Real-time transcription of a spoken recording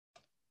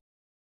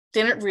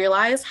didn't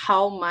realize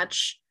how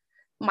much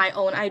my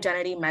own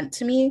identity meant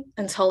to me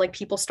until like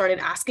people started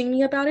asking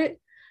me about it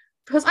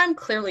because I'm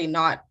clearly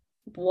not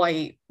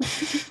white.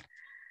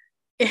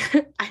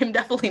 I'm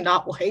definitely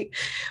not white.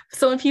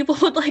 So when people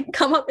would like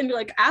come up and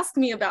like ask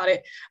me about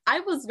it, I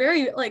was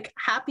very like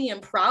happy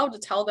and proud to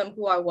tell them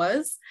who I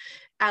was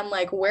and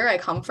like where I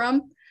come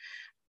from.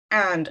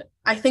 And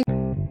I think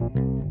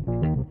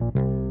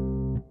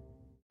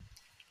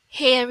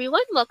Hey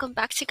everyone, welcome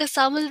back to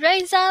Kasamas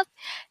Rise Up.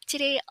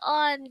 Today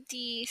on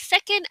the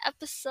second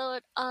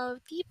episode of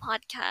the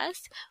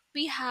podcast,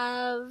 we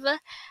have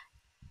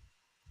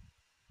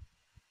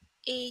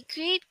a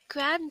great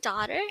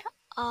granddaughter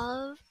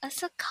of a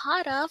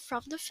Sakata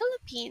from the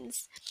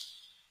Philippines.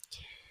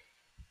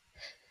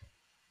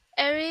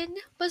 Erin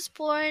was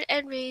born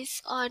and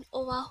raised on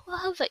Oahu,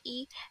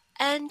 Hawaii,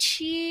 and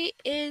she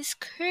is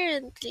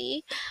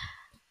currently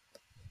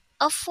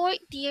a fourth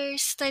year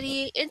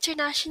studying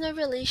international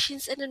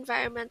relations and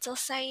environmental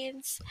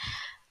science.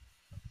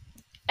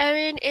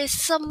 Erin is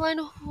someone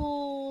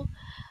who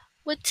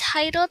would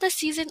title the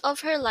season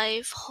of her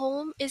life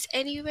Home is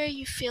Anywhere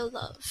You Feel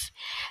Love.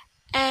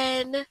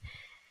 And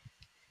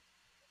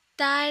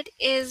that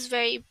is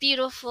very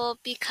beautiful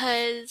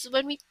because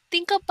when we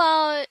think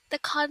about the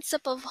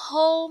concept of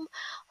home,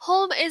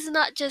 home is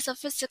not just a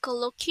physical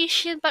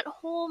location, but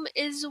home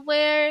is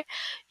where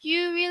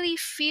you really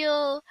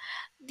feel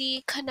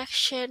the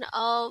connection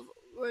of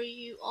where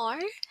you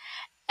are.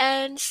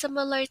 And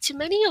similar to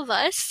many of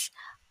us,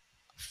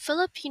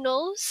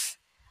 Filipinos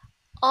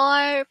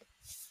are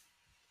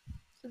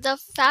the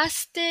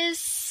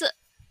fastest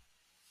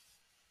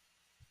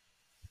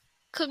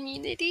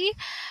community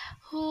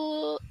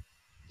who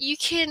you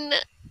can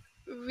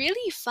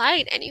really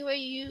find anywhere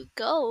you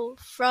go,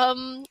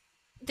 from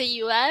the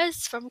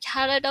US, from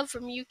Canada,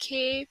 from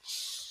UK,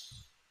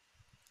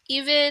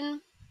 even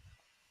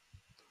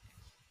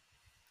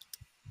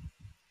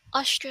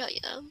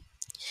Australia.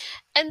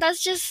 And that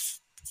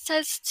just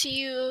says to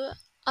you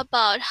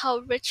about how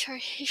rich our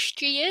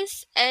history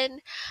is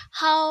and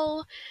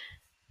how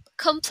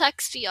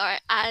complex we are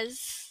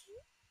as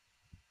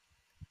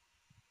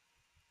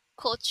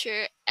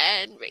culture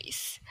and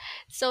race.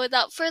 So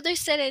without further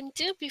said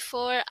ado,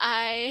 before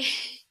I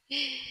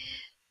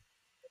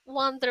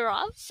wander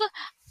off,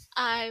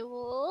 I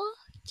will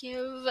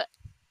give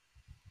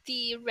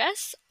the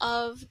rest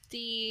of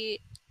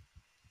the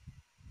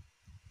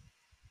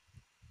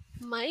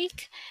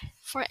mic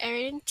for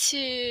Erin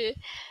to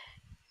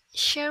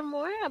share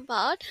more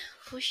about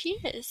who she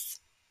is.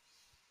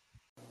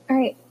 All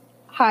right.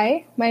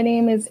 Hi, my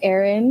name is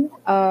Erin.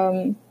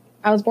 I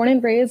was born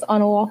and raised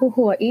on Oahu,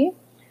 Hawaii.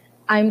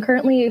 I'm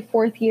currently a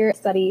fourth year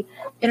study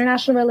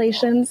international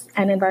relations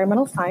and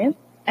environmental science.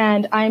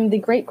 And I'm a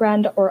great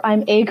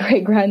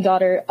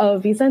granddaughter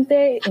of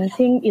Vicente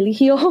Inting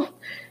Ilihio.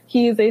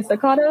 He's a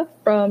Sakata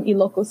from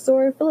Ilocos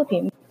Sur,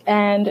 Philippines.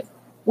 And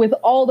with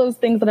all those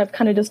things that I've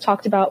kind of just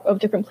talked about of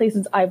different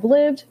places I've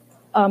lived,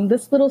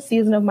 this little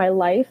season of my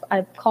life,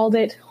 I've called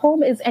it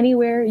Home is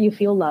Anywhere You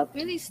Feel Love.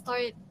 Really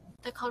start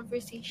the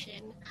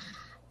conversation,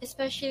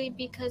 especially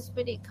because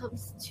when it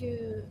comes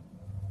to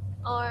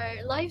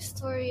our life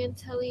story and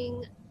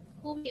telling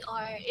who we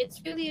are,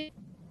 it's really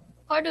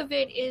part of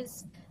it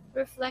is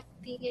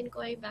reflecting and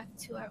going back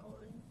to our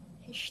own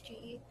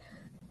history,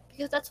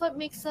 because that's what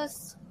makes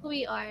us who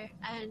we are.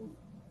 And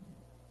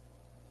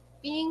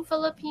being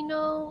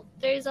Filipino,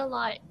 there's a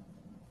lot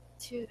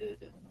to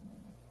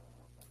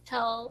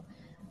tell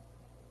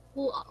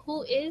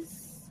who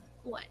is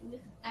one,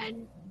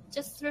 and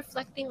just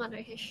reflecting on our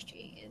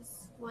history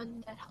is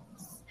one that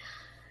helps.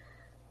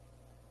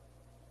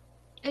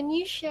 And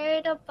you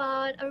shared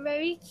about a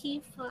very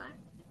key fact,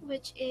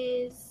 which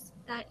is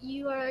that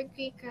you are a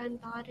great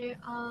granddaughter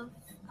of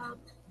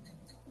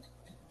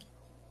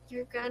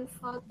your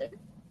grandfather.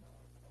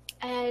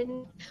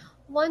 And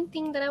one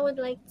thing that I would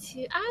like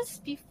to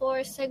ask before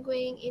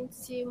segueing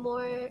into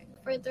more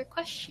further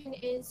question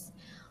is,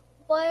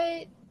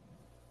 what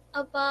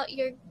about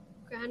your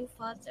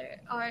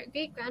grandfather or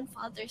great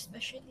grandfather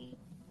especially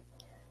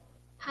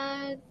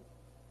had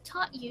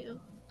taught you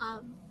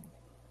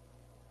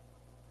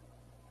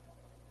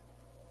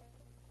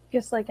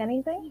Just like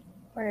anything?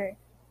 Or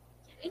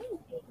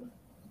anything?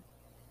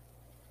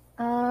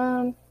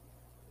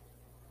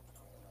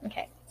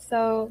 Okay,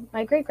 so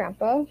my great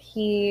grandpa,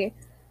 he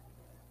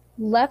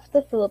left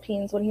the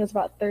Philippines when he was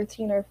about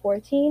 13 or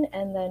 14,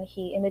 and then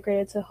he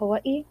immigrated to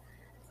Hawaii.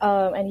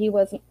 And he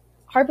was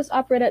harvest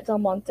operator at Del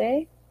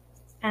Monte,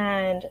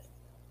 and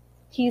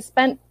he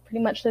spent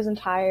pretty much his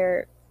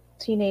entire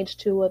teenage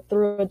to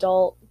through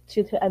adult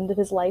to the end of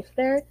his life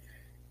there.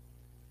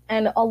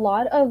 And a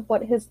lot of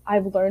what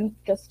I've learned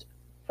just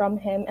from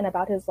him and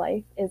about his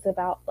life is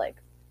about like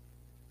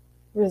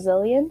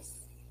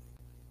resilience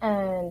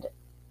and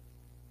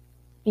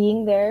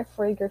being there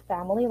for your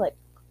family, like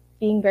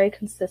being very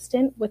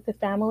consistent with the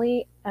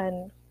family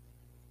and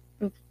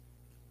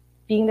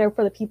being there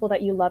for the people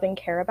that you love and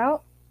care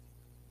about.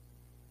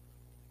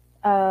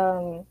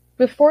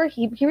 Before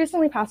he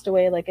recently passed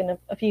away, like in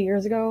a few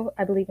years ago,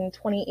 I believe in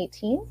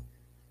 2018.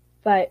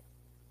 but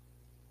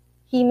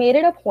he made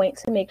it a point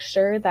to make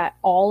sure that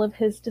all of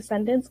his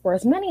descendants, or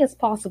as many as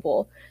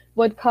possible,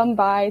 would come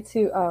by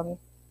to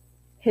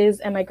his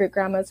and my great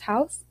grandma's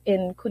house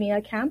in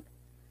Kunia camp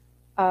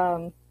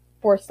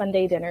for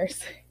Sunday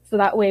dinners. So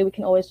that way we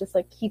can always just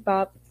like keep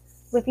up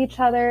with each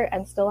other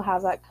and still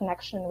have that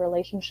connection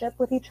relationship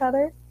with each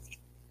other.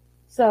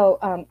 So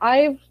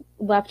I've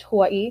left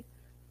Hawaii,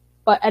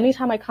 but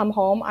anytime I come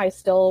home, I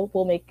still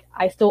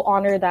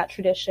honor that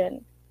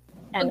tradition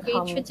and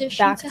come back to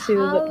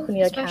the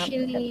Kunia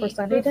camp for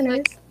Sunday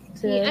dinners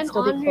to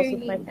still be close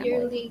with my family.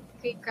 Your late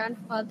great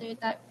grandfather,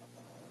 that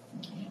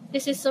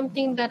this is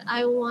something that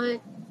I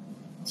want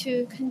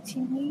to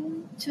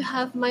continue to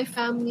have my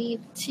family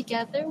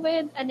together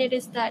with, and it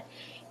is that,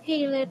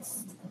 hey,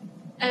 let's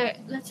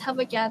have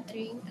a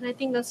gathering, and I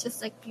think that's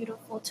just like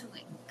beautiful to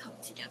like come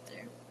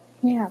together.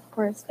 Yeah, of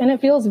course, and it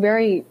feels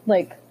very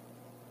like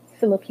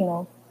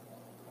Filipino.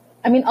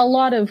 I mean, a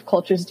lot of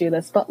cultures do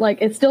this, but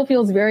like it still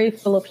feels very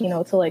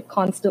Filipino to like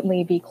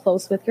constantly be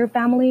close with your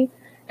family,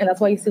 and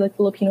that's why you see like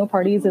Filipino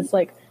parties. It's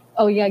like,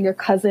 oh yeah, your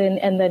cousin,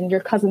 and then your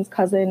cousin's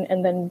cousin,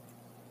 and then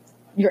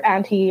your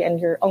auntie and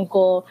your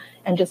uncle,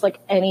 and just like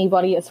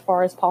anybody as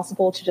far as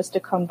possible to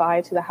come by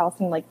to the house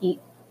and like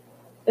eat.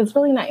 It's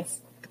really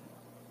nice,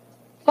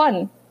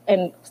 fun,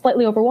 and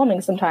slightly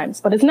overwhelming sometimes,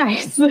 but it's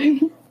nice.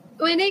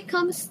 When it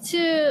comes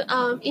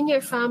to in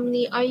your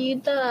family, are you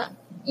the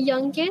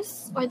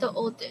youngest or the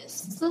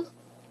oldest?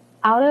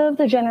 Out of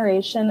the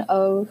generation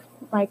of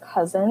my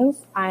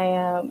cousins,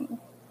 I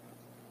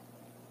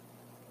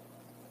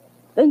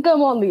think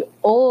I'm on the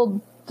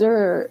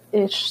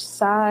older-ish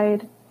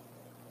side.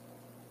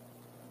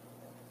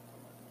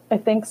 I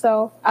think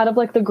so. Out of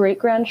like the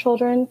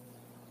great-grandchildren,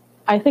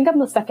 I think I'm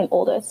the second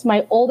oldest.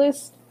 My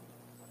oldest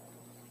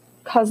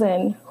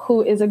cousin,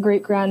 who is a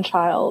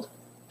great-grandchild,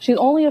 she's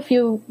only a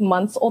few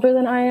months older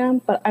than I am,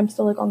 but I'm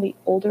still like on the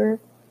older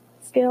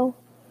scale.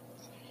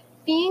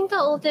 Being the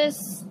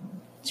oldest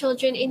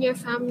children in your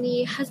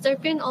family, has there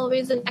been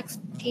always an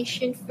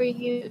expectation for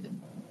you to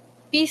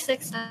be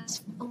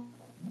successful?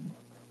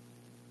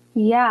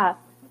 Yeah.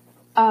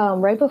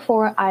 Right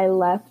before I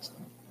left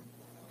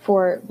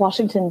for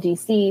Washington,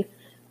 D.C.,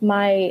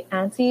 my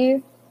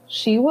auntie,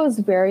 she was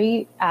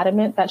very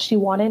adamant that she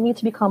wanted me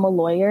to become a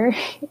lawyer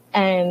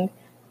and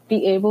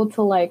be able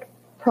to like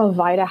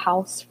provide a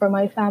house for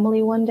my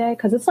family one day,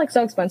 because it's like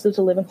so expensive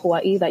to live in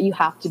Hawaii that you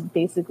have to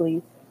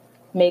basically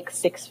make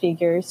 6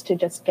 figures to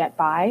just get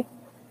by.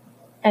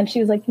 And she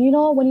was like, you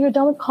know, when you're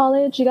done with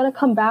college, you got to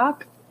come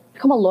back,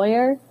 become a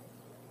lawyer,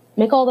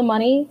 make all the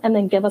money, and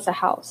then give us a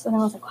house. And I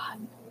was like, God,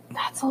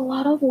 that's a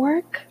lot of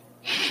work.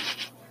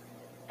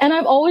 And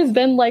I've always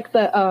been like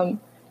the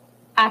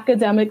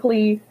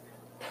academically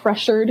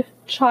pressured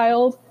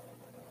child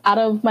out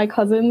of my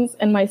cousins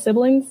and my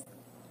siblings.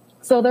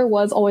 So there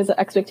was always an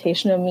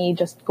expectation of me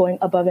just going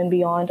above and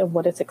beyond of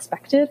what is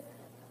expected.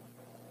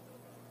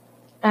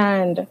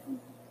 And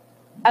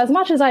as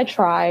much as I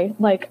try,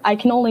 like I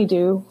can only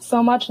do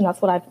so much, and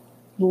that's what I've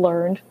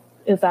learned,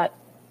 is that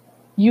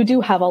you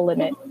do have a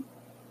limit,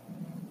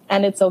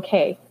 and it's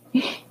okay.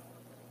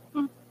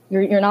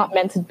 You're not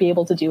meant to be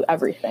able to do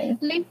everything.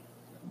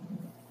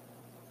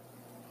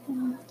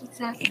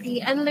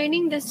 Exactly. And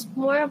learning this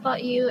more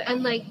about you,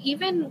 and like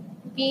even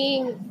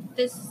being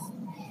this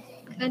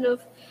kind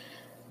of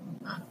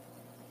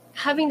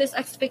having this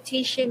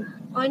expectation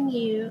on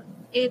you,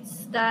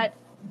 it's that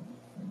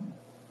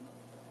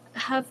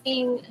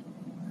having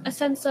a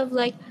sense of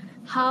like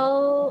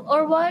how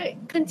or what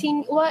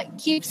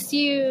keeps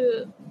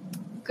you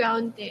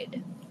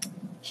grounded,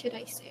 should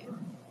I say.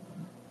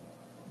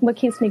 What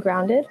keeps me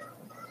grounded?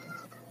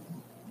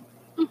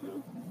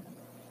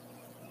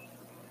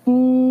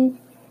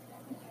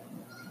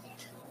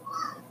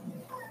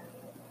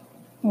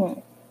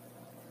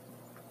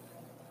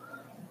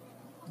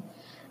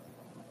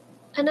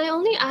 And I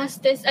only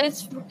asked this, and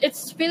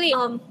it's really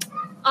not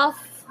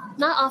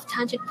off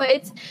tangent,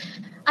 but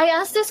I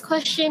asked this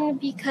question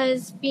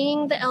because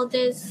being the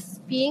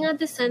eldest, being a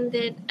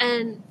descendant,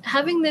 and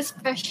having this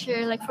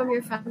pressure like from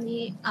your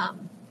family,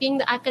 being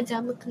the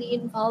academically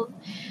involved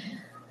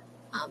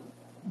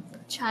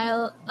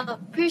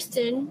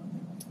person,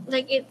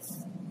 like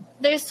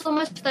there's so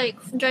much like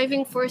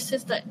driving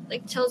forces that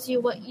like tells you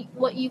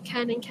what you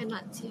can and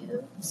cannot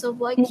do. So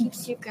what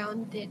keeps you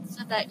grounded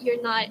so that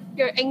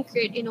you're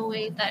anchored in a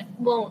way that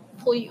won't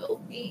pull you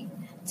away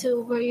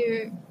to where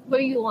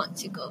you want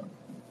to go?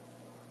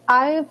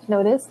 I've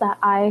noticed that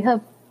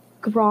I've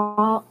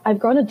grown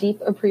a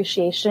deep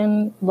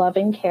appreciation, love,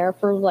 and care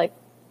for like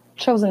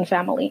chosen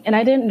family, and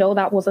I didn't know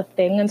that was a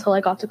thing until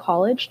I got to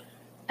college.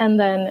 And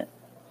then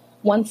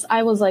once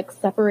I was like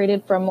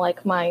separated from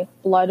like my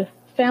blood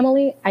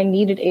family, I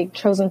needed a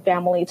chosen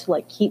family to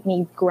like keep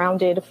me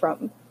grounded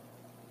from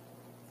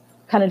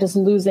kind of just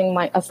losing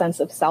a sense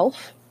of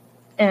self.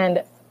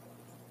 And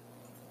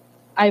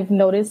I've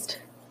noticed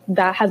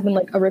that has been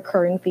like a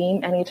recurring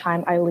theme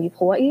anytime I leave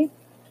Hawaii,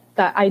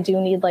 that I do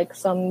need like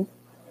some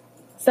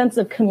sense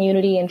of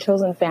community and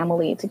chosen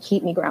family to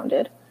keep me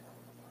grounded.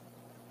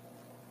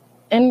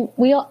 And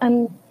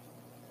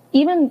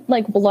even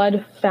like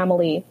blood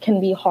family can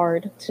be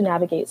hard to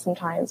navigate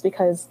sometimes,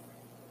 because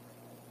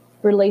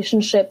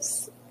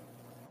relationships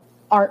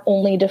aren't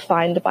only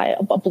defined by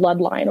a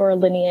bloodline or a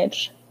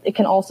lineage. It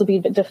can also be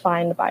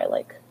defined by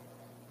like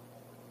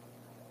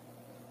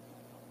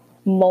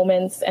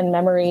moments and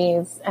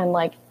memories, and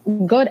like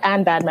good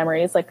and bad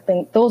memories. Like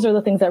those are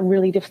the things that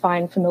really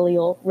define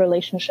familial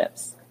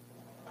relationships,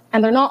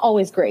 and they're not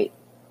always great.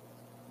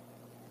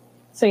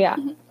 So yeah,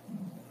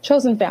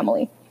 chosen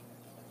family,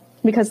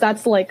 because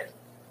that's like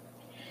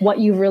what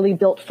you've really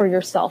built for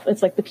yourself.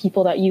 It's like the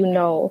people that you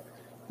know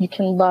you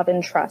can love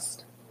and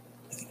trust.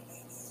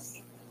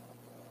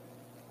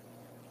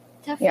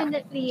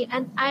 Definitely. Yeah.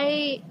 And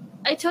I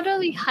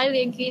totally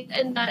highly agree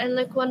in that, and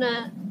like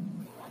wanna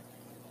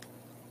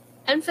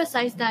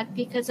emphasize that,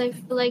 because I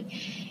feel like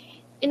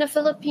in a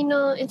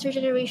Filipino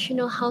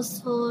intergenerational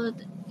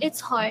household, it's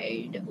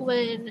hard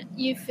when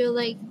you feel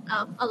like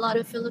a lot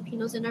of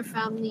Filipinos in our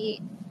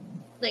family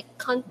like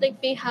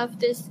may have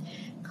this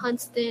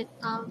constant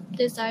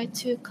desire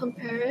to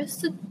compare us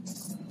to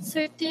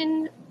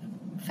certain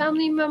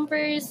family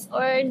members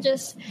or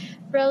just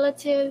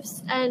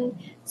relatives, and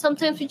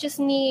sometimes we just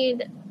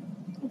need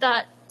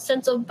that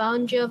sense of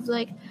boundary of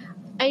like,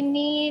 I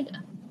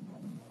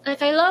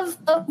love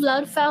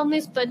blood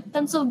families, but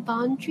sense of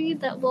boundary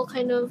that will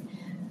kind of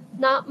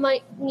not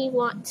make me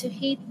want to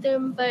hate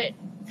them, but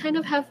kind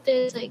of have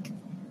this like,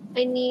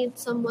 I need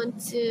someone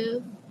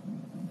to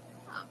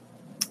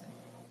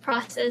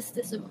process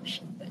this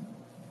emotion with.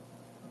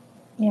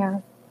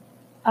 Yeah.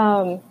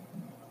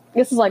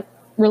 This is like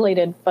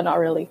related, but not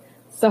really.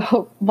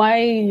 So my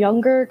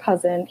younger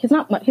cousin, he's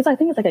I think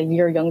he's like a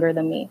year younger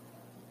than me.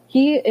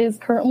 He is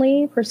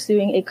currently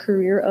pursuing a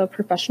career of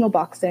professional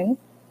boxing.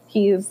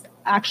 He's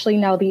actually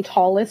now the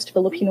tallest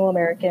Filipino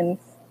American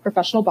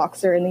professional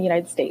boxer in the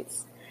United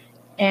States.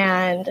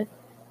 And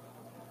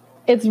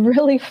it's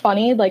really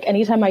funny, like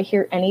anytime I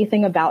hear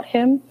anything about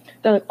him,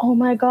 they're like, oh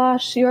my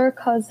gosh, your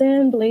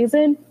cousin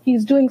Blazin,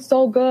 he's doing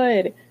so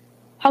good.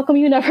 How come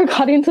you never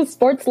got into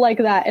sports like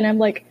that? And I'm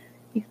like,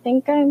 you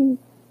think I'm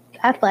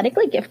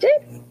athletically gifted?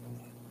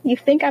 You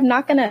think I'm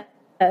not gonna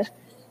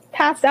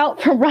pass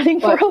out from running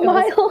for a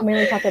mile?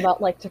 Mainly talk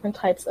about like different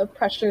types of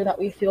pressure that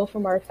we feel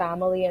from our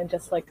family, and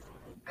just like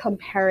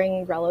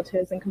comparing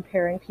relatives and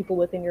comparing people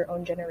within your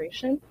own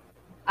generation.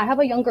 I have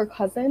a younger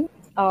cousin.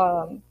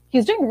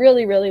 He's doing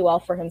really, really well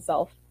for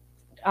himself.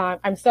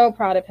 I'm so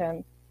proud of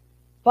him.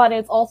 But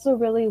it's also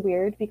really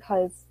weird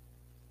because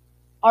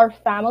our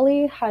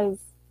family has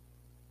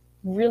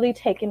really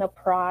taken a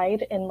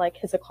pride in like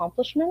his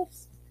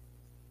accomplishments,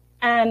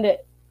 and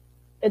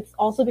it's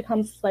also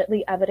become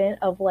slightly evident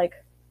of like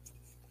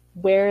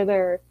where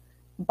their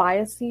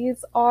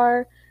biases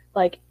are.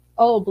 Like,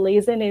 oh,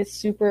 Blazin is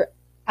super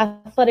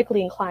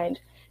athletically inclined,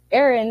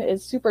 Erin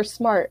is super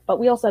smart, but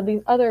we also have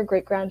these other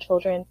great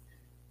grandchildren,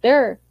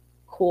 they're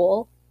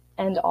cool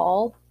and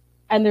all,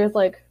 and there's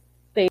like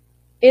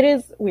it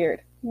is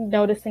weird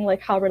noticing like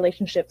how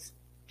relationships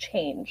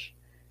change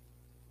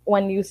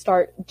when you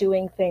start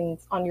doing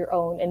things on your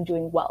own and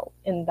doing well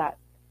in that,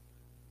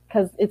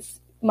 because it's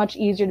much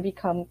easier to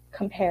become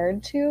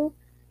compared to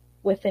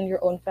within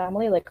your own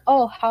family. Like,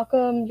 oh, how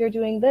come you're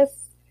doing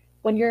this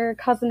when your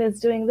cousin is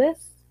doing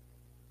this?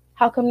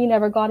 How come you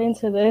never got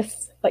into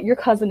this, but your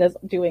cousin is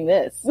doing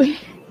this?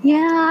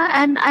 Yeah,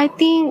 and I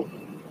think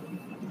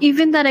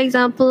even that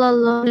example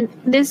alone,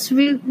 this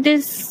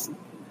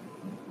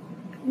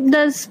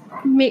does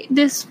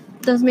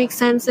make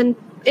sense, and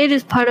it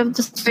is part of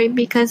the story,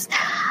 because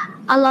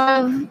a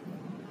lot of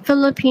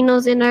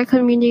Filipinos in our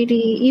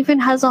community even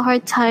has a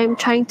hard time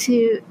trying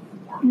to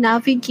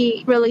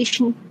navigate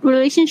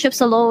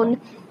relationships alone,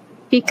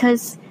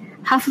 because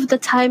half of the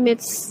time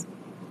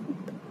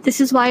this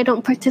is why I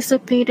don't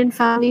participate in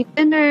family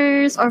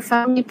dinners or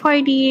family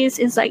parties.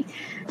 It's like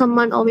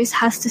someone always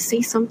has to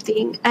say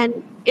something,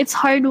 and it's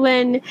hard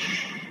when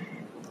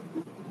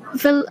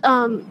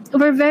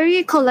we're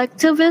very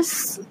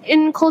collectivist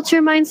in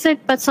culture mindset,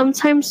 but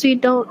sometimes we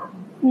don't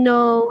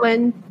know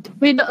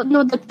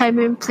the time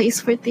and place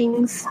for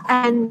things,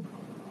 and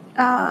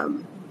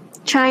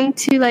trying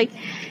to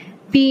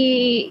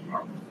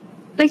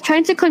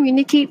trying to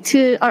communicate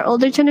to our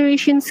older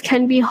generations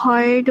can be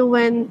hard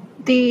when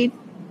they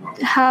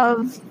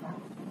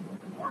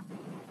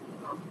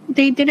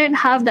didn't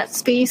have that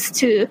space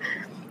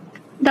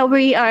that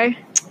we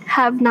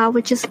have now,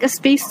 which is like a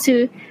space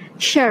to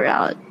share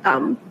out.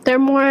 They're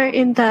more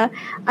in the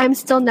I'm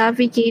still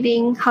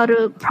navigating how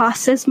to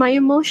process my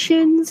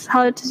emotions,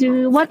 how to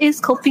do what is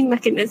coping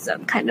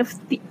mechanism kind of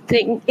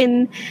thing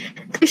in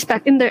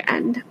their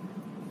end.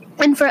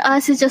 And for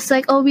us, it's just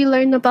like, oh, we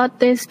learned about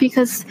this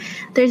because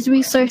there's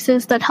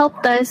resources that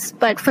helped us.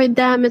 But for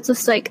them, it's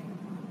just like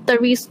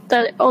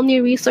the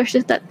only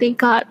resources that they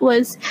got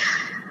was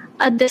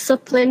a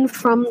discipline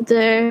from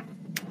their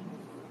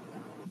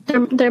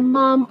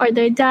mom or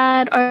their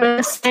dad, or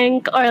a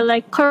spank, or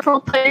like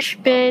corporal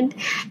punishment.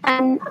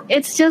 And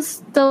it's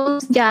just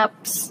those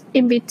gaps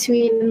in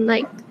between,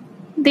 like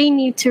they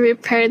need to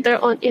repair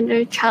their own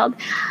inner child.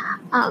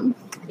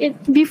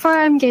 before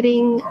I'm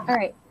getting... All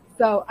right.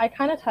 So I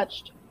kind of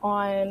touched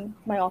on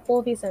my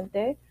Oppo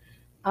Vicente.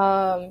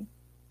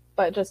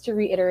 But just to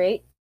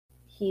reiterate,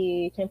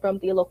 he came from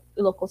the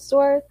local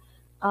store.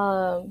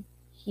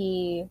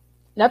 He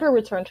never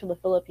returned to the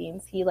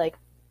Philippines. He like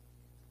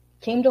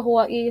came to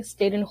Hawaii,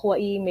 stayed in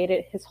Hawaii, made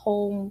it his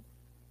home,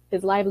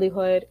 his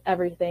livelihood,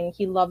 everything.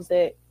 He loves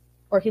it,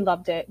 or he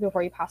loved it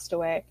before he passed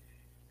away.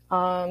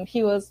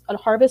 He was a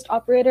harvest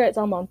operator at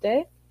Del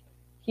Monte.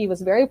 He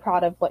was very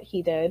proud of what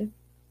he did.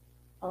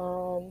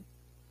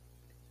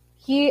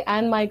 He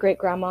and my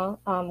great-grandma,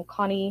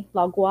 Connie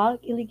Lagua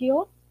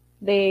Iligio,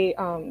 they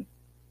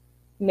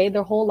made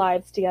their whole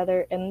lives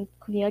together in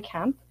Kunia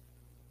camp.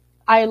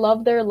 I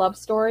love their love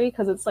story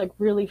because it's like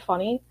really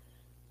funny.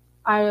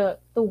 The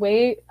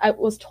way it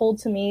was told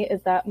to me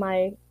is that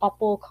my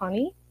Oppo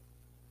Connie,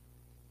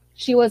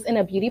 she was in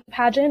a beauty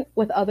pageant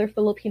with other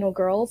Filipino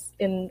girls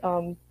in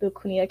the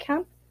Kunia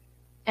camp,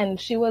 and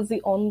she was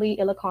the only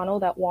Ilocano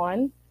that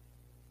won.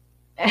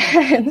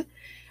 And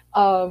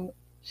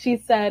she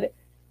said,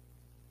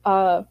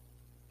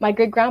 my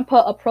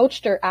great-grandpa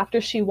approached her after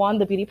she won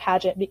the beauty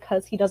pageant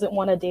because he doesn't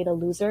want to date a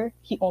loser.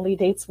 He only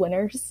dates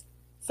winners.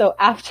 So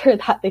after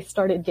that, they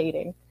started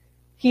dating.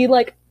 He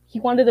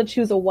wanted to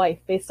choose a wife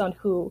based on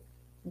who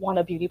won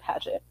a beauty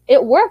pageant.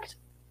 It worked.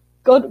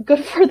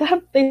 Good for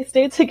them. They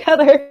stayed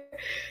together.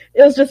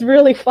 It was just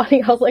really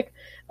funny. I was like,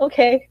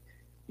 okay,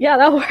 yeah,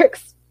 that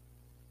works.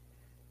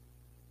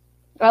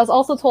 I was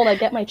also told I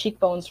get my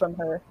cheekbones from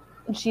her.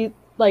 And she,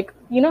 like,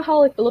 you know how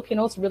like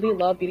Filipinos really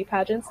love beauty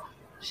pageants?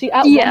 She,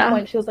 at one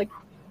point, she's like,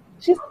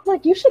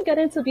 you should get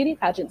into beauty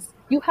pageants.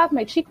 You have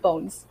my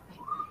cheekbones.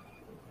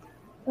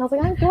 And I was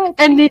like, I'm good.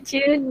 And did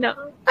you?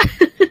 No.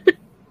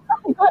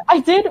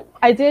 I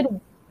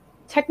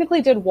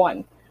technically did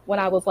one when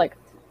I was like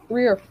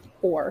 3 or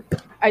 4.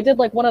 I did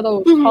like one of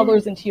those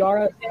colors and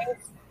tiara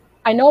things.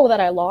 I know that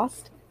I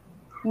lost.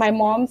 My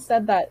mom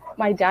said that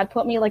my dad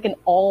put me like an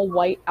all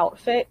white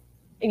outfit,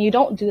 and you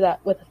don't do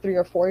that with a 3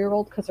 or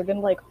 4-year-old because they're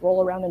gonna like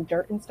roll around in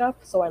dirt and stuff.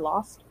 So I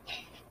lost.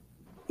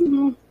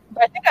 Mm-hmm.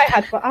 But I think I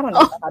had fun. I don't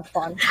know if I had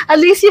fun. At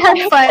least you had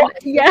fun.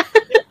 Yeah.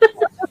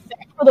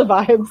 For the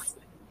vibes.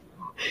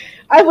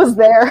 I was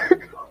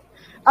there.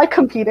 I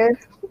competed.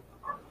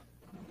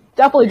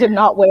 Definitely did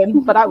not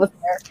win, but I was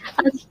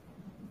there.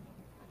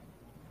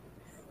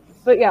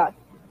 But yeah.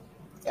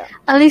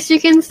 At least you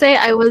can say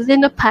I was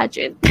in a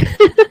pageant.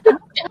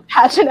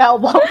 Pageant at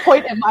one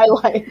point in my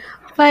life.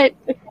 But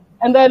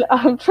and then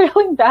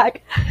trailing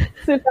back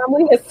to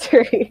family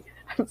history.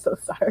 I'm so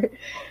sorry.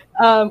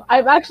 I'm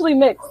actually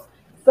mixed.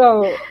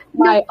 So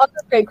my other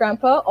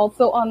great-grandpa,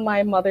 also on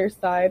my mother's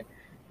side,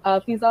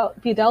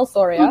 Fidel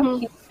Soria,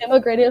 he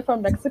immigrated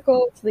from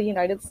Mexico to the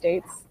United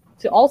States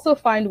to also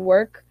find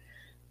work.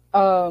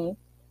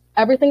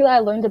 Everything that I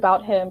learned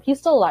about him, he's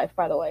still alive,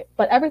 by the way,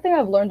 but everything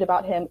I've learned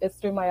about him is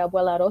through my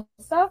abuela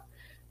Rosa.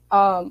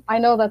 I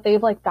know that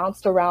they've like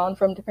bounced around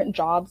from different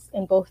jobs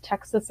in both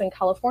Texas and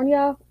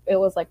California. It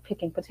was like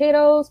picking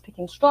potatoes,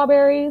 picking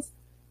strawberries,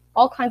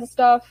 all kinds of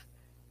stuff.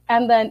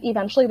 And then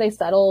eventually they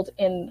settled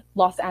in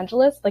Los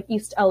Angeles, like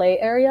East LA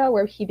area,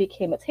 where he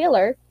became a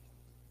tailor.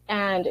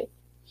 And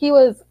he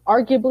was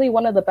arguably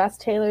one of the best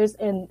tailors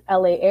in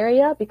LA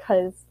area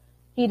because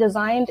he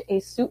designed a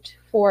suit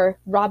for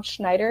Rob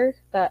Schneider,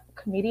 that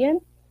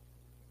comedian.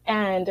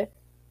 And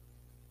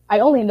I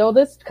only know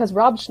this because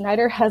Rob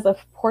Schneider has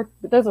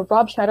there's a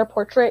Rob Schneider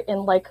portrait in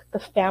like the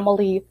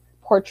family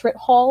portrait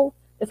hall.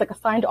 It's like a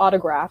signed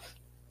autograph.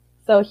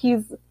 So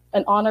he's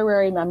an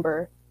honorary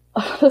member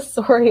of the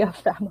Soria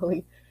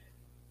family.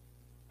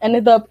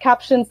 And the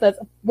caption says,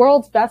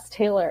 world's best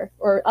tailor,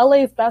 or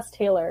LA's best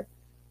tailor.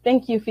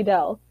 Thank you,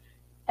 Fidel.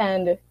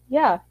 And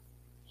yeah,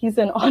 he's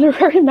an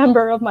honorary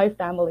member of my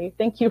family.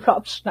 Thank you,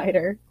 Rob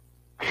Schneider.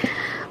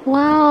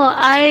 Wow,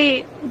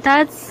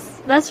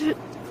 that's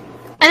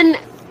and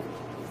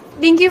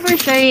thank you for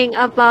sharing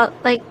about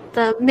like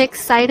the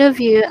mixed side of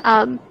you.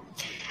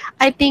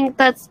 I think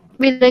that's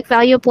really like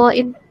valuable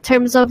in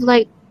terms of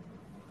like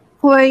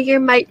where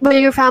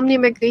your family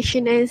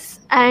migration is,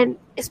 and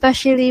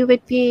especially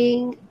with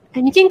being,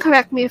 and you can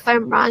correct me if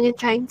I'm wrong in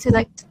trying to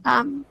like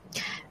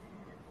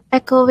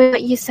echo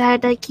what you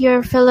said, like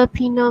you're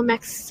Filipino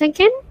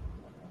Mexican.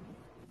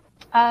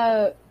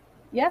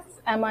 Yes,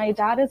 and my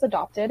dad is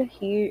adopted.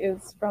 He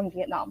is from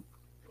Vietnam,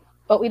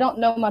 but we don't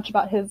know much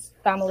about his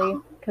family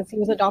because he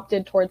was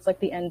adopted towards like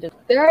the end.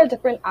 There are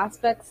different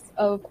aspects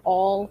of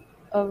all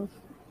of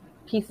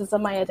pieces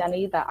of my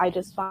identity that I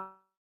just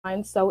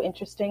find so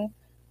interesting,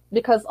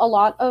 because a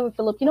lot of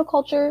Filipino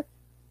culture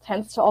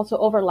tends to also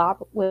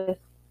overlap with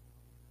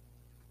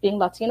being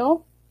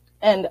Latino,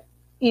 and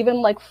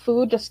even like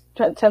food just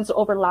tends to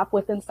overlap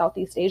within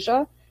Southeast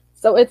Asia.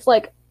 So it's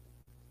like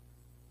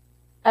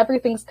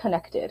everything's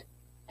connected,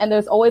 and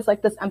there's always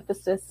like this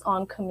emphasis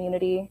on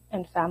community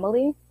and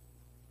family,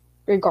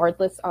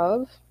 regardless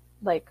of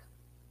like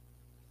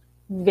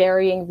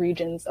varying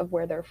regions of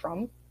where they're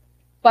from.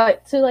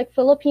 But to like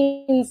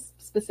Philippines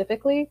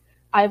specifically,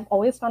 I've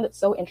always found it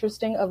so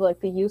interesting of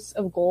like the use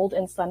of gold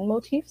and sun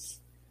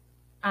motifs,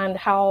 and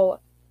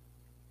how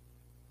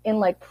in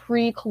like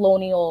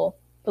pre-colonial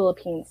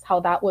Philippines, how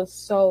that was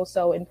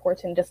so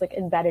important, just like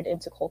embedded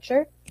into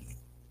culture.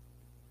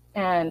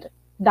 And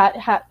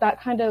that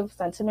kind of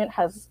sentiment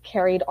has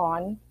carried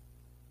on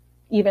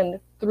even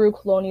through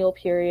colonial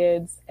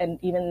periods, and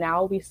even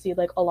now we see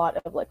like a lot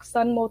of like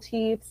sun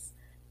motifs,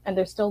 and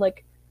there's still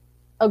like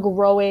a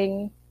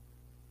growing,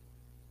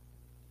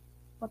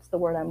 what's the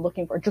word I'm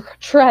looking for,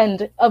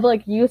 trend of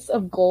like use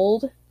of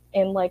gold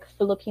in like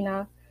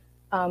Filipina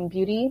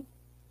beauty.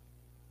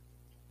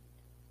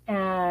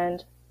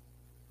 And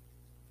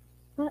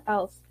what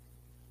else?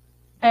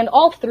 And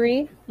all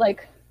three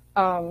like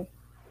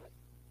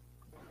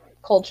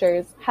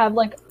cultures have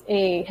like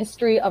a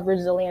history of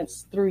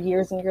resilience through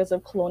years and years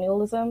of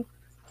colonialism,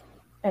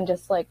 and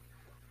just like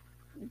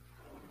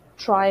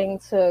trying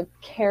to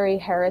carry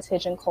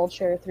heritage and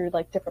culture through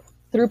like different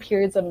through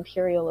periods of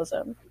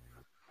imperialism,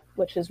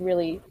 which is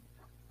really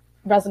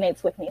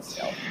resonates with me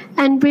still.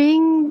 And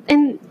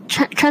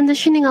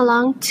transitioning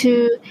along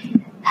to,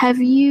 have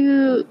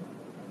you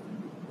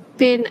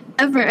been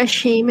ever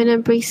ashamed in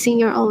embracing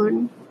your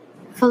own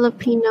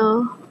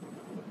Filipino,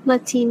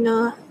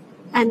 Latino,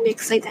 and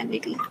mixed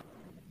identity?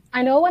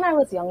 I know when I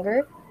was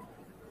younger,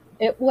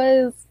 it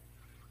was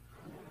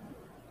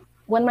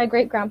when my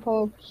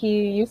great-grandpa,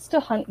 he used to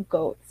hunt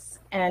goats,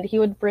 and he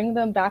would bring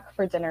them back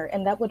for dinner,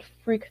 and that would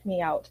freak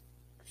me out,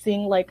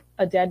 seeing like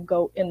a dead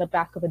goat in the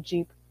back of a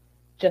Jeep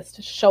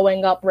just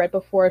showing up right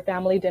before a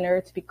family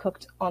dinner to be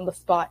cooked on the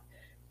spot.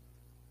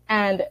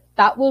 And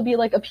that will be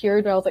like a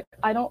period where I was like,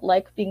 I don't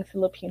like being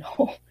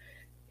Filipino.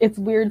 It's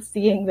weird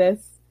seeing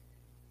this.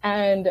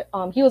 And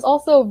he was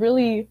also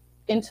really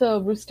into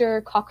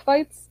rooster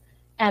cockfights,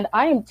 and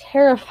I am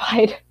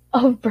terrified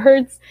of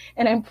birds,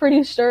 and I'm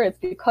pretty sure it's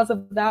because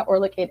of that, or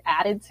like it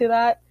added to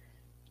that.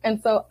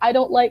 And so I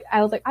was like,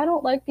 I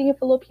don't like being a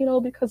Filipino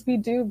because we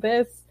do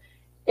this.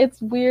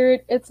 It's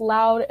weird, it's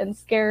loud and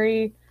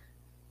scary.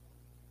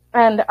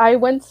 And I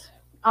went,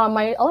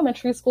 my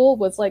elementary school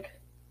was like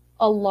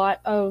a lot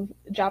of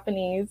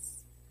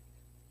Japanese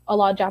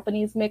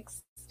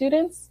mixed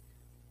students.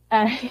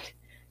 And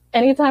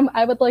anytime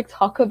I would like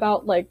talk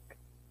about like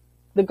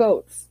the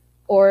goats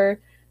or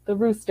the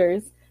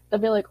roosters,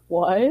 they'd be like,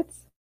 what?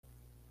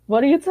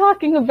 What are you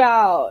talking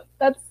about?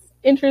 That's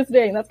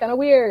interesting. That's kind of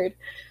weird.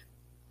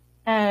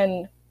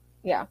 And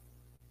yeah.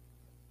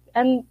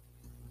 And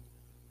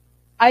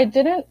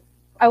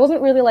I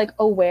wasn't really like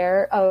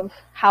aware of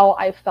how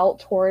I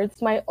felt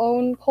towards my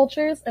own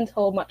cultures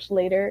until much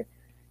later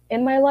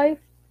in my life.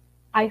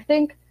 I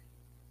think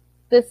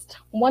this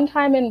one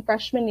time in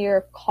freshman year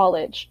of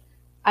college,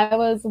 I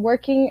was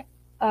working,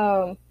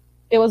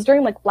 it was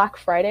during like Black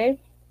Friday,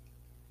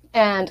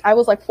 and I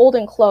was like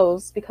folding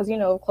clothes because, you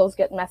know, clothes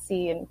get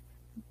messy and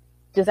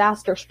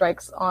disaster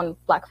strikes on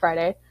Black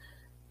Friday.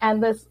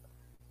 And this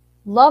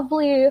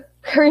lovely,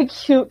 very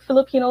cute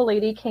Filipino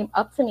lady came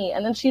up to me,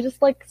 and then she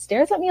just like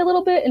stares at me a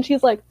little bit, and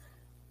she's like,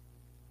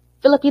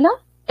 Filipina?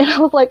 And I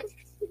was like,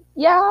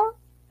 yeah,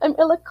 I'm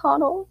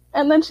Ilocano.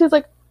 And then she's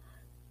like,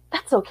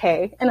 that's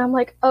okay. And I'm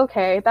like,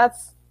 okay,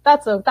 that's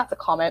a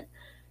comment.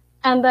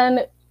 And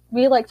then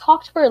we like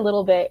talked for a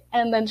little bit,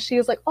 and then she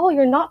was like, oh,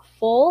 you're not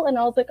full? And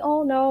I was like,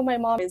 oh no, my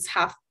mom is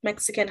half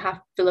Mexican, half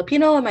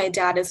Filipino, and my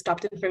dad is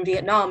adopted from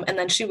Vietnam. And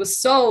then she was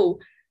so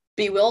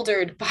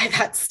bewildered by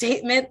that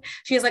statement.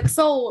 She was like,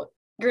 so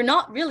you're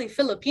not really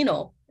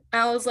Filipino?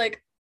 And I was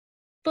like,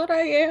 but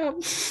I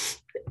am.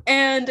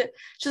 And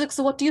she's like,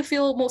 so what do you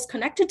feel most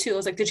connected to? I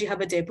was like, did you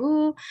have a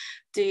debut?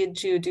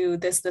 Did you do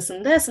this,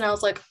 and this? And I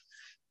was like,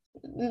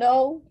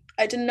 no,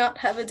 I did not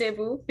have a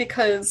debut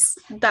because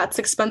that's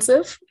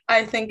expensive.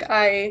 I think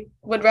I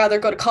would rather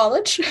go to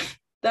college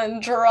than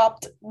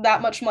dropped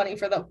that much money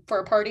for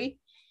a party.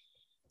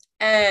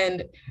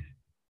 And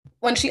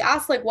when she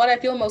asked like what I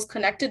feel most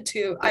connected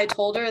to, I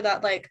told her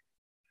that like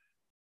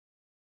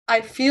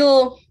I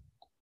feel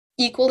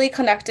equally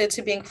connected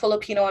to being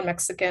Filipino and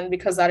Mexican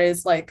because that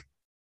is like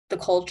the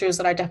cultures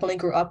that I definitely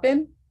grew up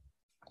in.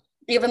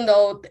 Even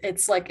though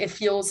it's like it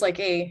feels like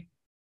a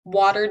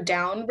watered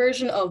down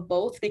version of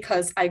both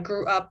because I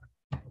grew up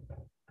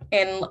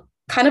in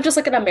kind of just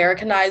like an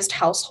Americanized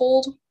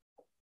household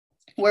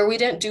where we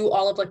didn't do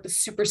all of like the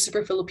super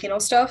Filipino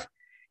stuff,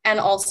 and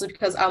also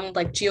because I'm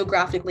like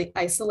geographically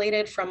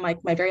isolated from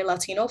like my very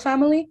Latino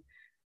family,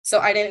 so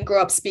I didn't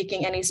grow up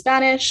speaking any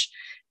Spanish.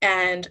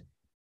 And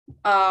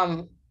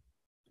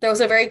there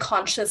was a very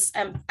conscious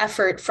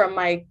effort from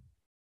my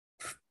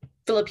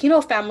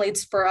Filipino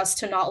families for us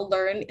to not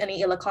learn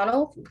any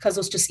Ilocano because it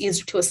was just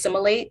easier to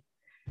assimilate.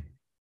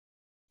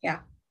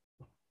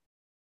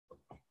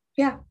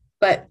 Yeah,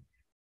 but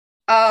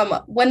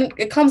when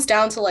it comes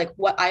down to like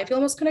what I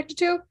feel most connected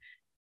to,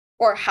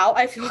 or how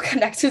I feel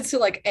connected to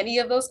like any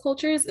of those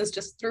cultures, is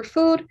just through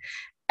food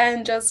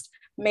and just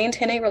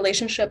maintaining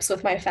relationships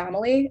with my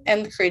family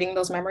and creating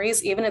those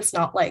memories. Even if it's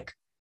not like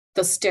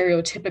the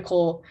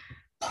stereotypical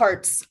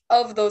parts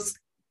of those,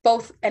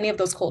 both any of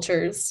those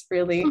cultures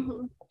really.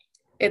 Mm-hmm.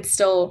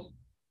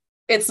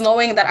 It's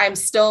knowing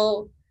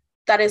that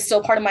that is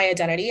still part of my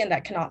identity and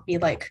that cannot be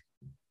like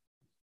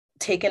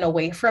taken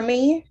away from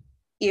me.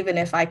 even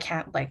if I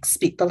can't like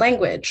speak the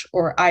language,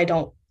 or I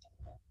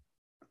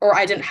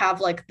didn't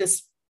have like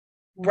this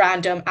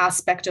random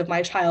aspect of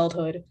my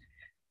childhood.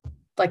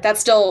 Like that's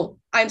still,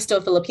 I'm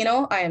still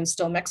Filipino, I am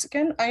still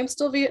Mexican, I am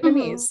still Mhm.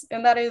 Vietnamese,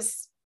 and that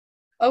is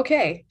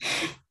okay.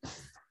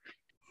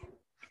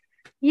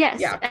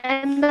 Yes, Yeah,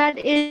 and that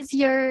is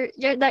your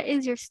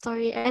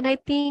story, and I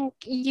think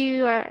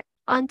you are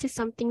onto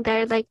something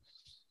there. Like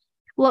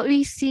what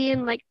we see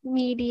in like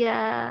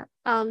media,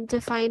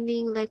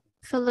 defining like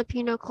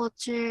Filipino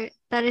culture,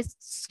 that is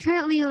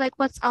currently like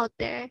what's out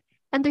there,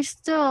 and there's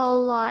still a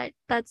lot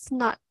that's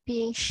not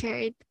being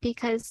shared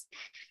because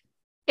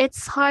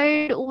it's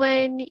hard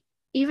when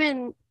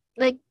even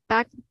like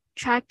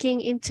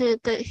backtracking into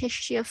the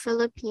history of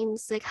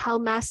Philippines, like how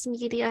mass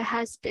media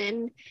has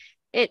been,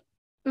 it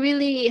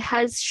really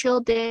has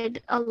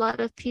shielded a lot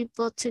of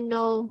people to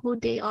know who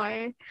they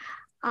are.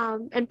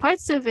 And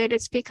parts of it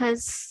is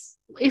because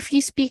if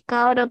you speak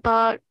out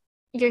about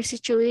your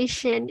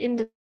situation in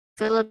the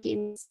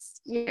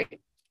Philippines, you're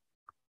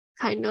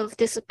kind of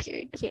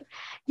disappeared.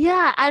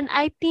 Yeah, and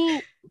I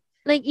think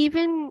like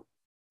even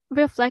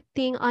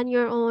reflecting on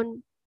your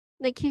own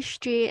like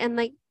history and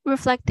like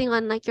reflecting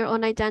on like your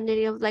own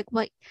identity of like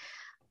what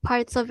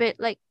parts of it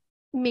like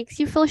makes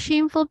you feel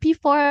shameful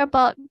before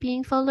about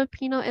being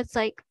Filipino. It's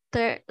like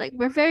they're like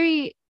we're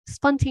very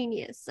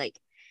spontaneous, like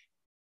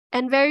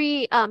and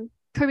very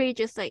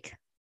courageous. Like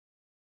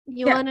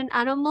you yeah, want an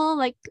animal,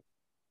 like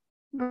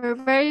we're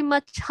very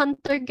much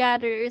hunter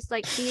gatherers,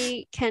 like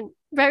we can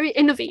very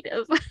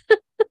innovative.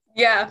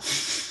 yeah,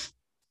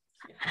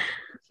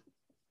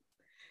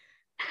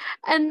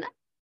 And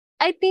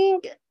I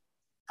think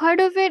part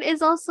of it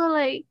is also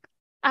like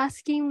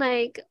asking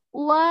like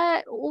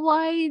what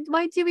why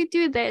do we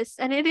do this,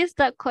 and it is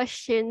that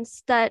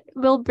questions that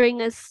will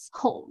bring us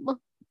home.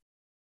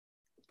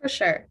 for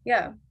sure.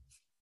 Yeah.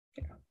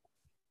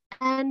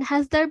 And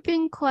has there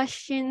been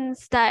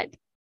questions that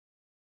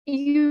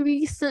you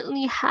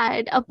recently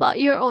had about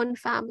your own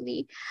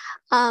family,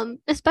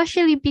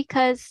 especially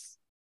because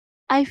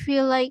I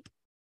feel like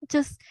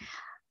just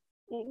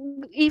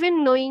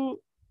even knowing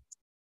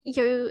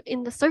you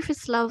in the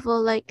surface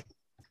level, like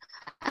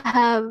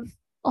have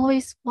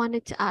always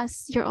wanted to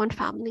ask your own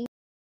family.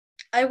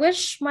 I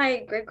wish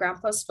my great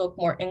grandpa spoke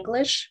more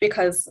English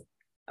because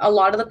a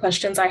lot of the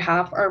questions I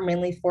have are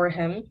mainly for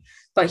him,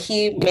 but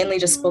he mainly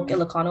just spoke Mm.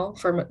 Ilocano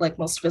for like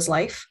most of his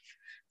life.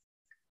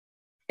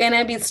 And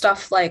it'd be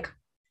stuff like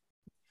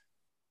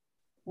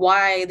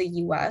why the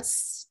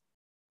US,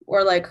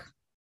 or like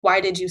why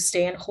did you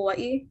stay in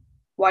Hawaii?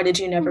 Why did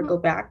you never Mhm. go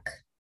back?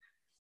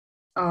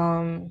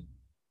 Um,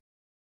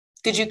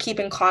 did you keep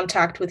in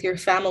contact with your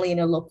family in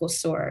a local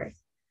store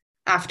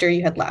after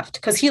you had left?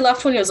 Because he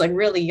left when he was like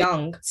really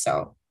young,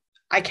 so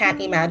I can't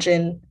Mm.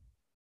 imagine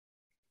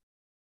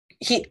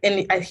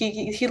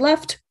he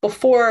left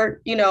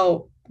before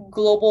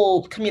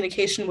global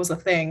communication was a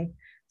thing,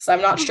 so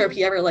I'm not sure if Mhm.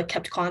 he ever like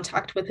kept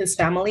contact with his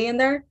family in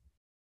there.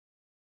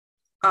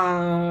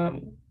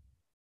 um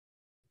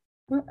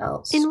what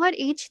else? In what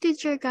age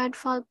did your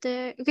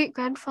great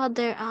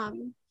grandfather,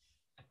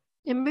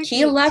 he immigrate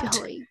to left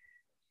Hawaii?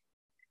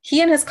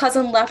 he and his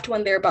cousin left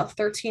when they were about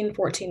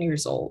 13-14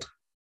 years old.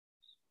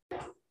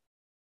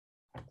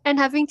 And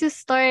having to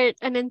start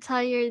an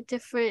entire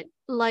different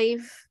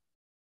life,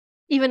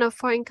 even a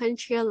foreign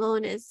country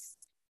alone, is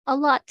a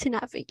lot to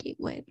navigate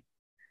with.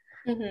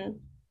 Mm-hmm.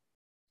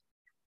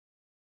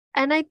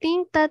 And I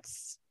think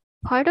that's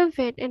part of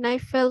it. And I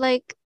feel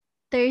like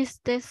there's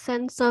this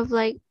sense of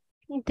like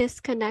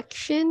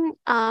disconnection,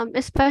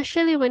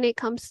 especially when it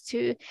comes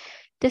to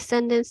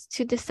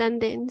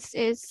descendants,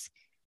 is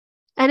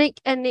and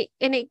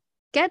it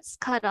gets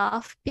cut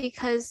off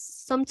because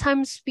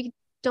sometimes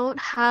don't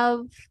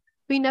have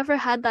we never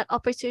had that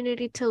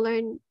opportunity to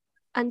learn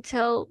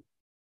until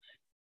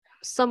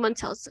someone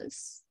tells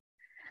us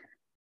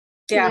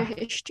in our Yeah,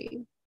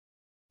 history.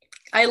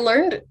 I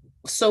learned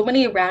so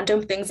many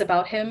random things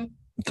about him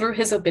through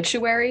his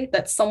obituary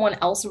that someone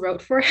else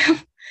wrote for him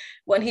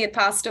when he had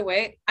passed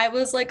away. I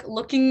was like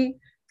looking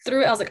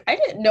through it, I was like, I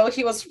didn't know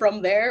he was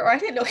from there, or I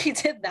didn't know he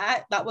did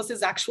that. That was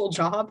his actual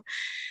job.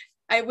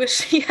 I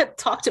wish he had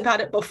talked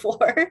about it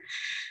before.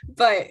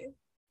 But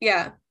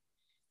yeah,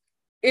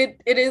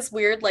 it is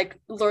weird like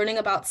learning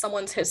about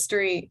someone's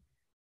history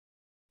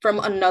from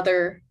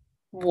another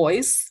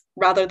voice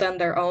rather than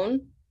their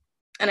own.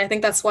 And I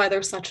think that's why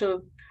there's such a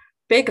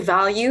big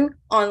value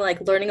on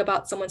like learning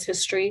about someone's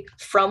history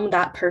from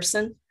that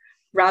person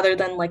rather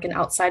than like an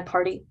outside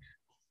party.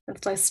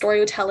 That's why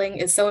storytelling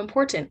is so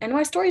important, and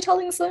why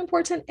storytelling is so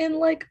important in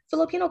like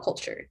Filipino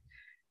culture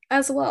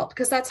as well,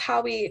 because that's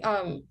how we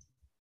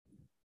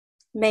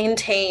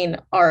maintain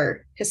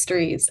our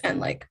histories, and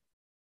like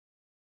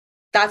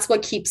that's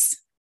what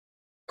keeps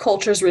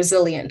cultures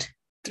resilient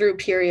through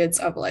periods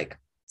of like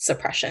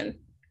suppression,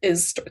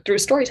 is through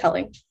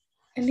storytelling.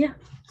 And yeah.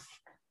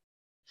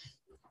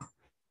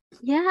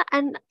 Yeah,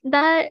 and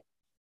that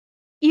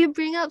you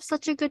bring up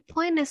such a good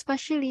point,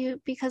 especially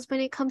because when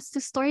it comes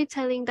to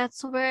storytelling,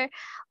 that's where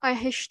our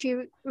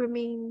history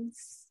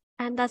remains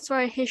and that's where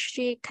our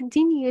history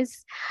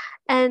continues.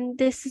 And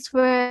this is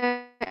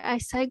where I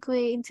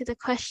segue into the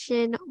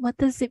question, what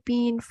does it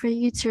mean for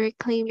you to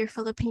reclaim your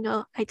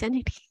Filipino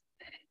identity?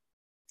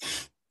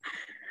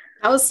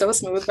 That was so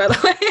smooth, by the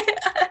way.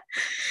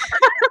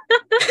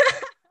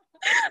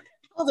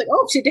 I was like,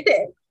 oh, she did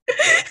it.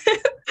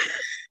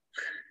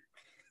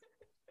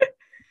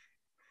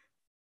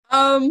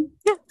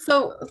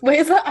 So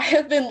ways that I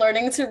have been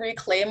learning to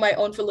reclaim my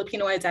own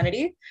Filipino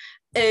identity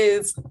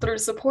is through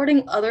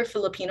supporting other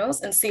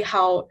Filipinos and see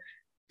how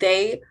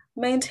they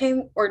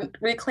maintain or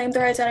reclaim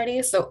their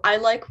identity. So I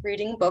like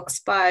reading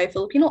books by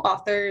Filipino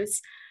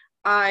authors.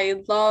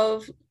 I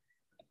love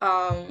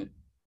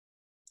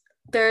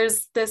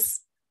there's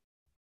this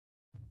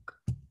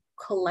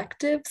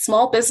collective,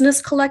 small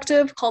business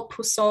collective called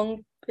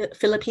Pusong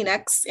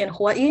Philippines in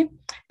Hawaii,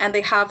 and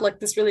they have like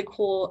this really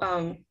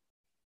cool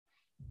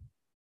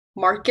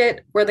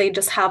market where they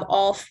just have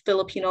all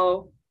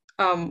Filipino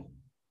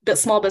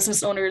small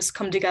business owners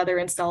come together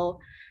and sell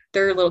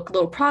their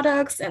little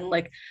products and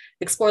like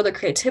explore their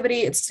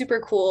creativity. It's super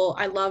cool.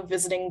 I love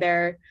visiting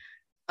there.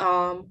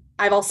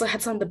 I've also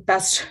had some of the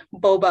best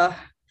boba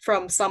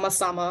from Sama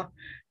Sama.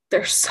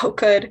 They're so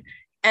good,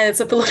 and it's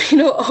a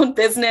Filipino owned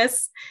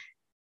business.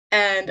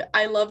 And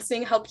I love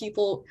seeing how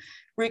people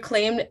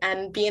reclaim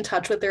and be in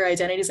touch with their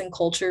identities and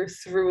culture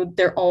through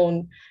their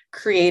own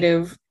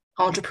creative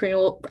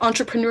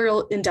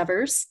entrepreneurial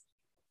endeavors.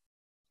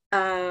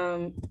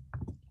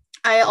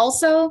 I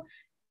also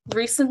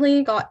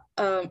recently got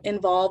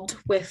involved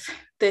with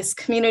this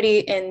community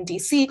in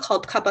DC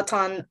called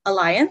Kabatan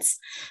Alliance,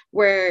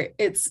 where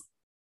it's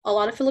a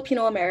lot of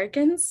Filipino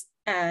Americans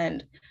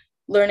and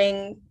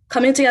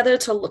coming together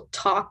to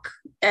talk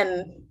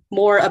and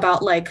more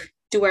about like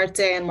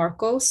Duarte and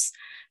Marcos,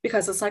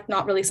 because it's like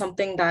not really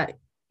something that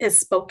is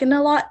spoken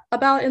a lot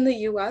about in the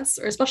US,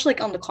 or especially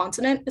like on the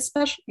continent,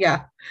 especially.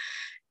 Yeah.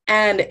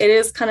 And it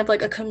is kind of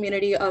like a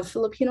community of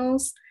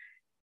Filipinos,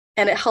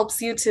 and it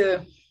helps you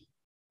to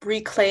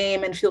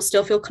reclaim and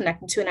still feel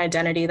connected to an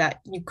identity that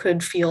you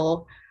could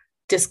feel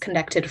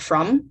disconnected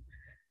from.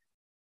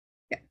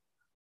 Yeah.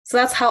 So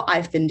that's how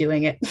I've been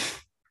doing it,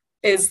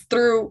 is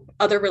through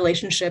other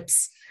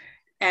relationships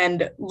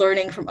and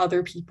learning from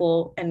other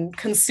people and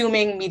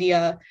consuming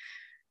media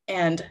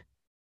and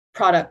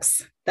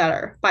products that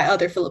are by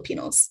other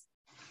Filipinos.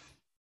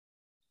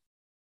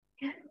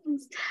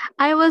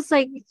 I was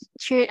like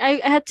cheering.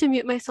 I had to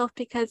mute myself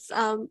because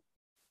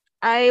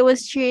I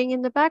was cheering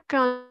in the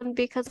background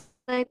because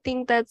I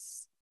think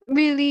that's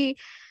really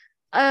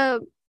a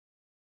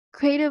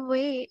creative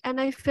way,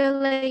 and I feel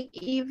like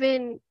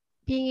even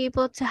being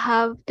able to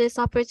have this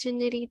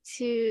opportunity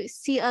to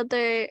see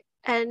other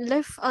and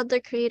lift other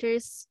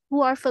creators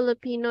who are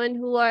Filipino and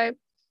who are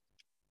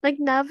like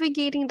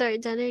navigating their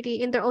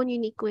identity in their own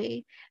unique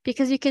way,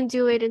 because you can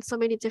do it in so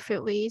many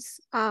different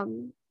ways,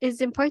 is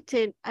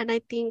important. And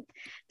I think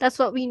that's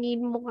what we need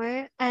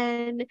more.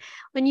 And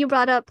when you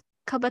brought up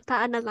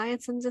Kabataan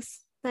Alliance, I'm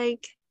just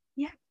like,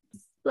 yeah.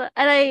 And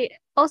I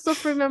also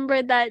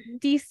remember that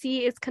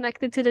DC is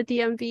connected to the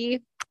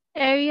DMV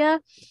area,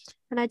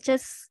 and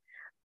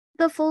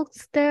the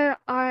folks there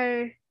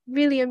are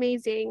really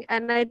amazing.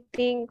 And I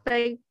think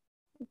like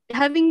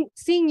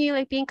seeing you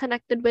like being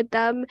connected with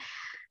them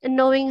and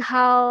knowing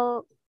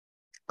how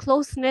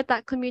close knit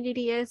that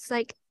community is,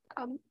 like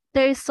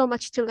there is so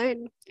much to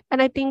learn.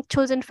 And I think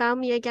chosen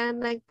family, again,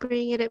 like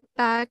bringing it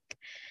back,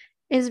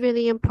 is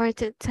really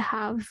important to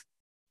have.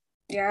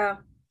 Yeah.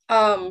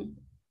 Kabatan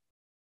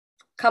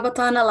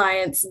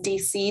Alliance,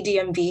 DC,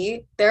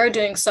 DMV, they're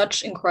doing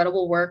such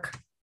incredible work,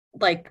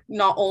 like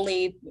not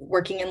only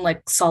working in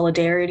like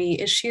solidarity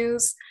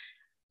issues,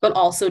 but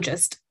also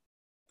just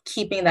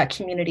keeping that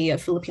community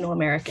of Filipino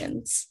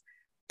Americans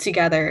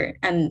together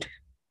and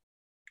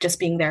just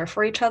being there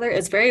for each other.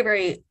 Is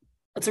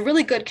it's a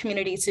really good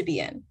community to be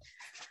in.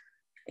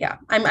 Yeah,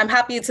 I'm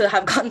happy to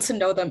have gotten to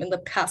know them in the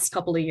past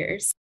couple of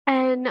years.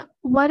 And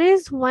what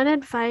is one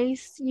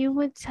advice you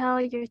would tell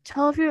your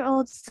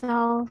 12-year-old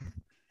self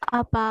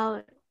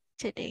about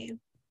today?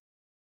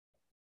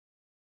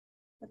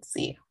 Let's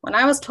see. When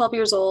I was 12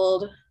 years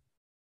old,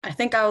 I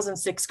think I was in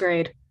 6th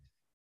grade.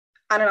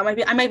 I don't know,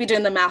 I might be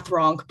doing the math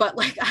wrong, but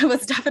like I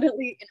was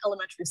definitely in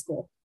elementary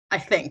school, I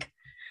think.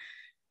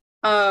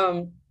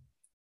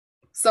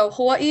 So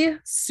Hawaii,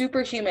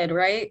 super humid,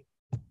 right?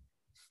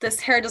 This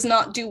hair does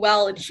not do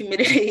well in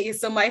humidity.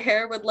 So my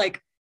hair would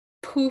like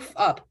poof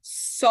up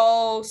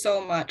so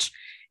much.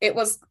 It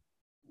was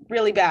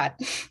really bad.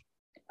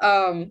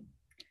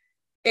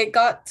 It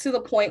got to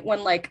the point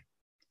when like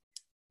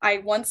I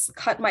once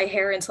cut my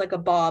hair into like a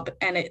bob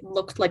and it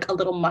looked like a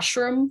little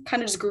mushroom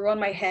kind of just grew on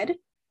my head.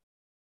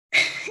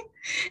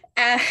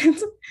 And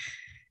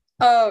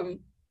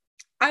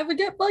I would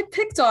get like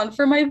picked on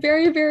for my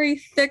very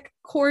thick,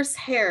 coarse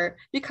hair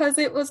because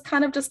it was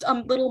kind of just a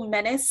little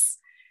menace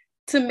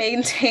to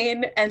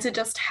maintain and to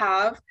just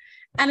have.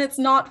 And it's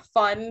not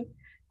fun.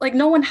 Like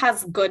no one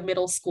has good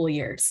middle school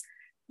years.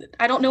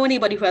 I don't know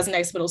anybody who has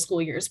nice middle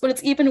school years, but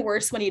it's even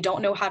worse when you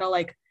don't know how to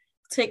like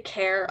take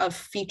care of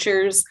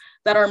features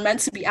that are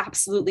meant to be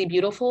absolutely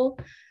beautiful,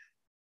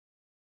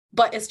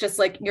 but it's just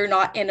like you're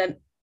not in an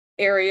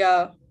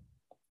area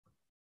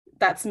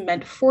that's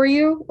meant for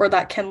you or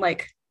that can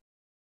like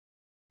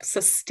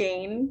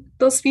sustain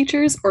those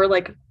features or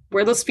like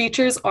where those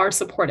features are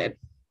supported.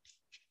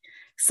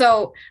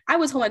 So I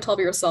would tell my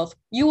 12-year-old self,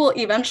 you will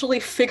eventually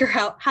figure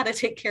out how to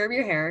take care of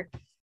your hair.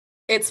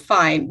 It's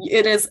fine.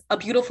 It is a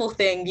beautiful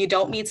thing. You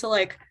don't need to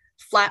like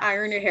flat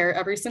iron your hair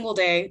every single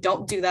day.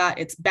 Don't do that.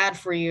 It's bad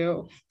for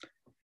you.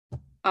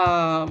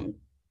 I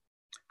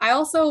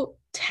also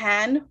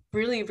tan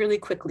really, really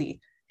quickly.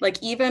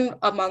 Like even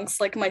amongst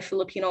like my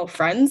Filipino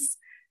friends,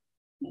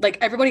 like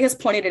everybody has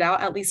pointed it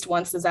out at least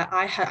once, is that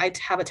I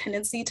have a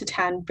tendency to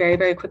tan very,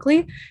 very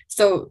quickly.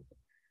 So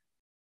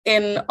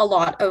in a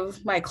lot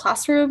of my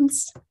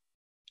classrooms,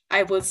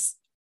 I was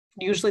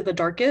usually the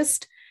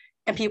darkest,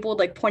 and people would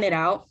like point it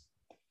out.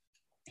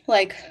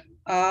 Like,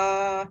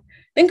 I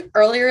think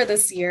earlier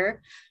this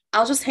year, I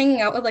was just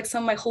hanging out with like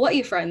some of my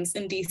Hawaii friends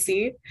in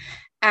DC,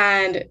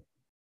 and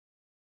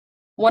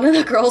one of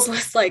the girls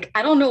was like,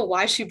 I don't know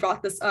why she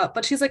brought this up,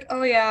 but she's like,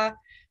 oh yeah,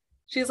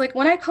 she's like,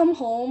 when I come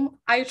home,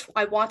 I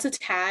want to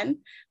tan,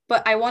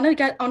 but I want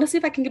to see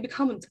if I can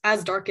become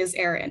as dark as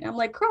Erin. I'm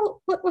like,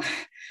 girl,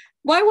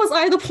 why was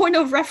I the point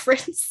of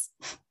reference?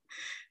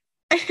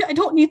 I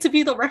don't need to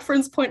be the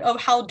reference point of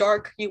how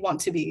dark you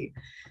want to be.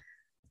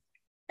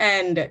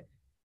 And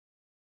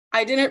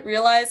I didn't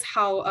realize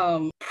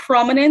how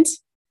prominent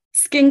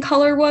skin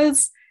color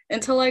was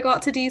until I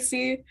got to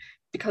DC,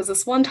 because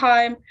this one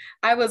time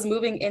I was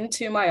moving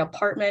into my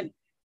apartment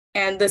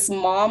and this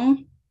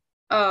mom,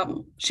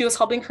 she was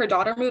helping her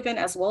daughter move in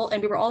as well,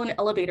 and we were all in an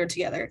elevator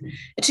together,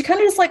 and she kind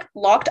of just like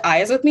locked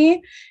eyes with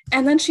me,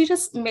 and then she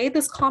just made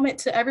this comment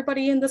to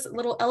everybody in this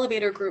little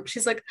elevator group.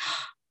 She's like,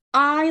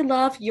 I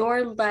love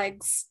your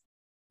legs.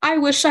 I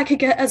wish I could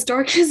get as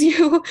dark as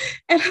you.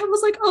 And I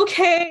was like,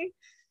 okay,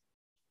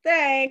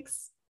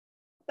 thanks.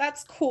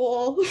 That's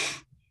cool.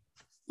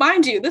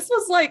 Mind you, this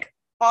was like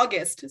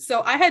August.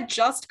 So I had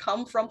just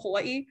come from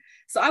Hawaii.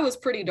 So I was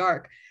pretty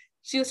dark.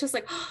 She was just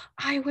like,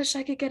 I wish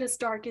I could get as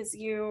dark as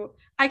you.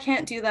 I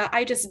can't do that.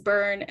 I just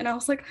burn. And I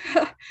was like,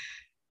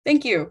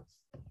 thank you.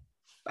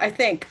 I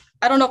think.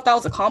 I don't know if that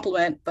was a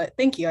compliment, but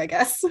thank you, I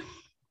guess.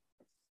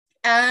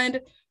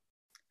 And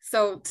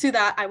so to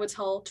that, I would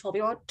tell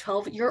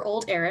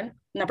 12-year-old Erin,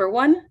 number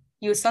one,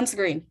 use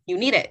sunscreen. You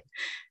need it.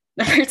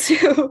 Number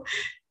two,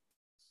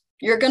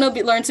 you're going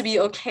to learn to be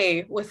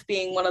okay with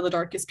being one of the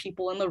darkest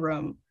people in the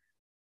room.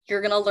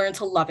 You're going to learn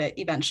to love it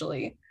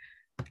eventually.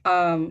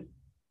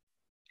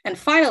 And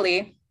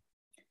finally,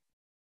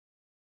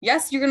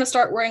 yes, you're going to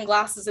start wearing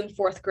glasses in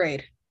 4th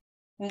grade.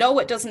 No,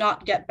 it does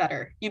not get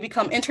better. You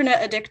become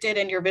internet addicted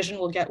and your vision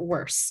will get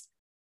worse.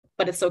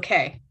 But it's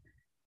okay.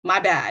 My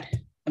bad.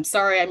 I'm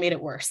sorry I made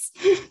it worse.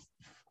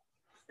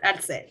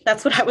 That's it.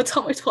 That's what I would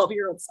tell my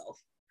 12-year-old self.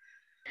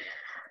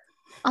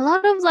 A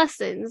lot of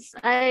lessons.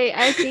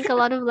 I think a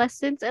lot of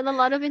lessons and a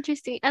lot of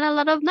interesting and a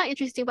lot of not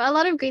interesting, but a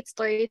lot of great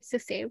stories to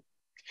say.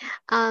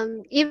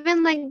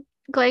 Even like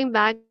going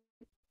back,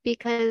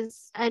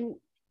 because I'm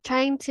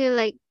trying to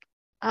like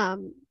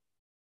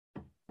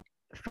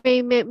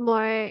frame it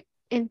more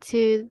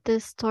into the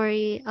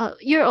story,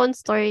 your own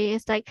story.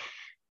 Is like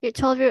your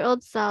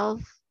 12-year-old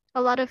self,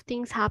 a lot of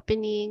things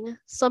happening,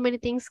 so many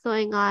things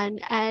going on.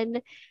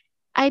 And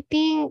I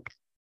think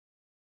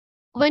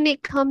when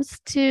it comes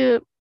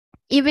to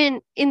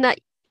even in that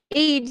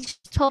age,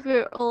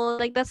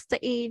 12-year-old, like that's the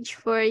age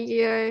for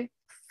you're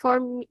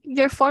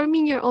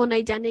forming your own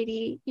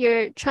identity.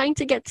 You're trying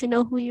to get to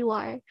know who you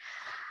are.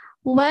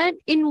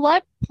 In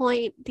what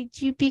point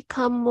did you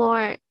become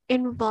more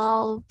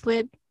involved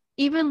with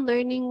even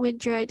learning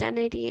with your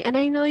identity? And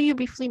I know you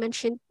briefly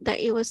mentioned that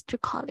it was through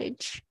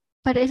college,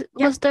 but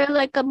was there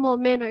like a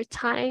moment or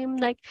time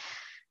like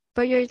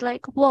where you're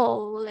like, whoa,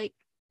 like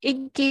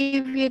it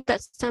gave you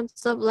that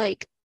sense of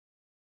like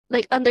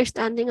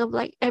understanding of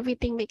like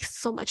everything makes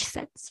so much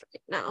sense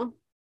right now?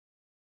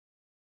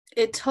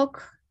 It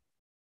took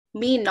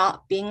me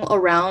not being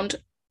around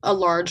a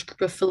large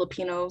group of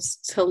Filipinos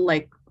to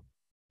like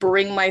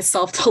bring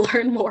myself to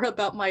learn more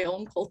about my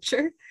own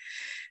culture.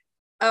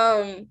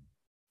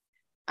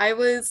 I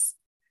was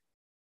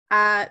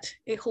at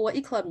a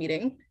Hawaii club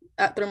meeting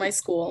through my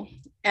school,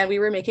 and we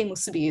were making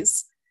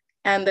musubis,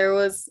 and there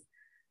was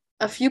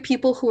a few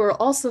people who were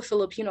also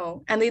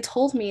Filipino, and they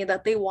told me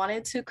that they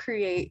wanted to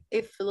create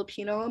a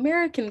Filipino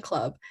American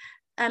club.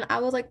 And I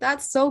was like,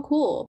 that's so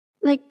cool.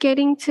 Like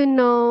getting to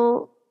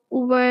know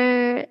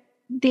where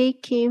they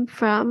came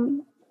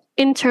from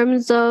in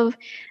terms of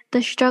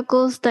the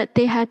struggles that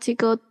they had to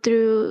go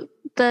through,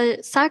 the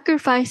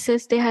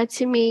sacrifices they had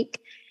to make.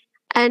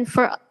 And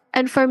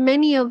for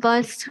many of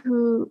us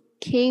who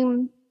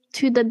came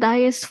to the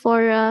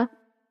diaspora,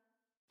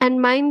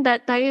 and mind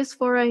that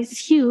diaspora is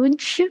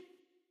huge,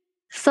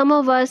 some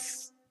of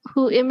us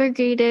who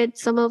immigrated,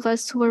 some of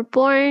us who were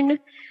born,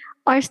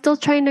 are still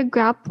trying to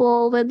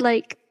grapple with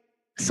like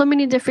so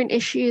many different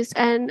issues.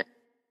 And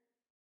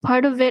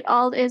part of it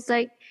all is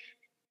like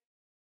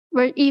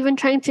we're even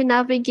trying to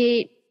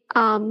navigate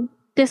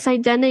this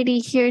identity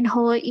here in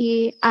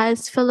Hawaii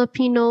as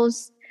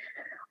Filipinos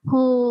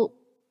who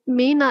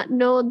may not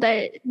know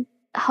that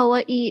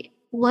Hawaii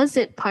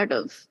wasn't part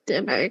of the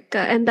America,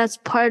 and that's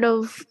part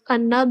of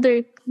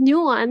another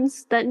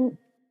nuance that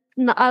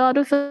a lot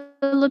of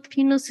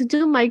Filipinos who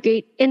do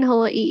migrate in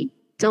Hawaii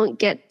don't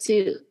get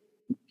to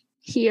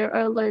hear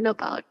or learn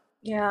about.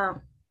 Yeah.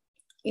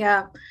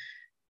 Yeah.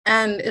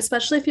 And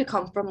especially if you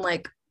come from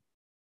like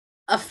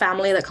a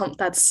family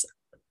that's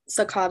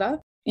Sakata,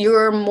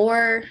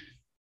 you've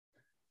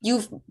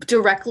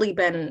directly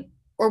been,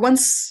 or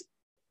once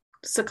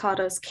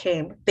Sakatas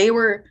came, they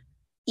were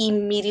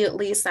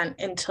immediately sent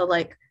into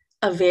like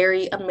a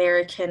very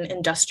American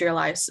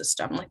industrialized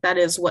system. Like that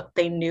is what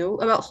they knew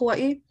about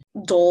Hawaii.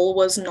 Dole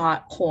was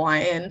not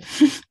Hawaiian.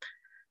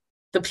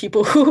 The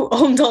people who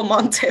owned Del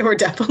Monte were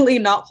definitely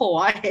not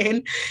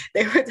Hawaiian.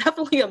 They were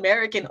definitely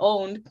American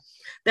owned.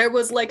 There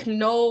was like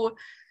no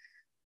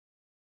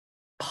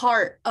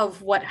part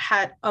of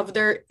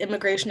their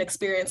immigration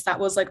experience that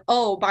was like,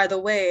 oh, by the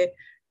way,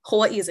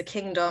 Hawaii is a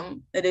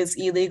kingdom. It is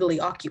illegally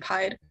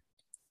occupied.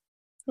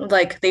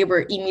 Like they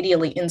were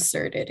immediately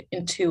inserted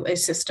into a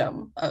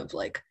system of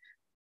like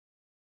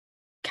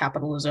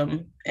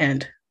capitalism,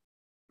 and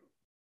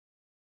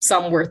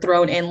some were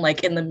thrown in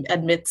like in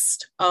the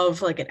midst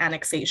of like an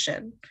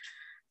annexation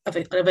of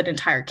an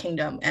entire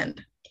kingdom.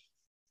 And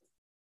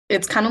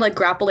it's kind of like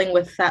grappling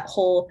with like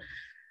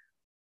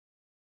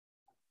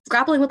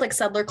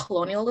settler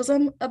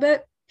colonialism a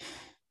bit,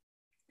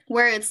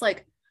 where it's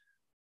like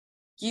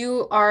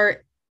you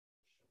are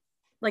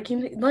like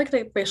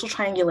the racial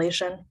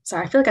triangulation.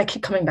 Sorry, I feel like I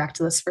keep coming back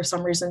to this for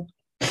some reason.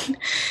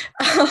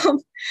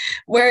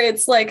 Where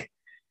it's like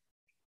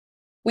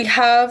we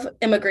have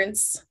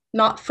immigrants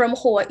not from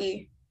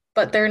Hawaii,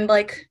 but they're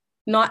like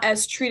not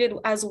as treated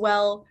as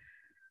well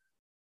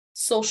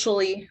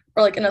socially,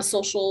 or like in a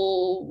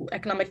social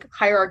economic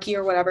hierarchy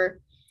or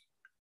whatever,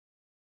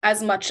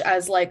 as much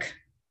as like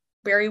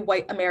very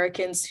white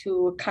Americans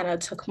who kind of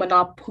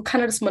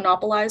just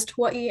monopolized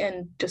Hawaii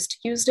and just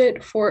used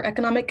it for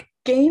economic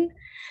gain.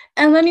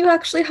 And then you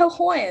actually have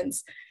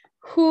Hawaiians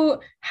who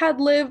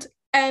had lived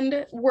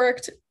and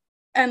worked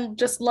and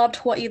just loved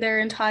Hawaii their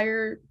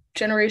entire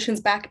generations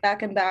back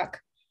and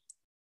back.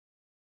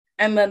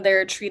 And then they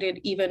are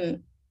treated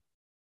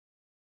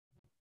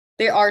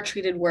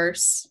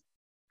worse,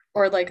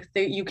 or like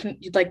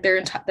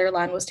their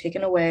land was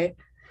taken away.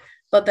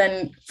 But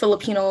then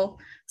Filipino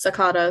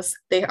Sakatas,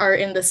 they are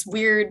in this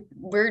weird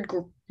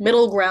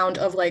middle ground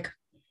of like,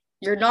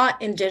 you're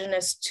not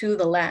indigenous to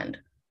the land,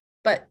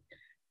 but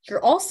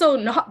you're also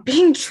not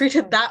being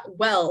treated that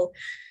well,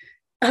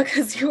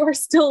 because you are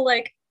still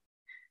like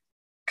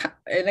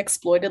an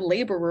exploited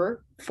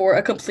laborer for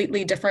a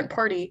completely different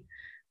party,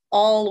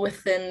 all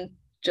within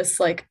just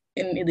like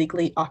an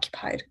illegally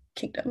occupied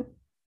kingdom.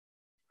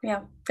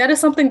 Yeah, that is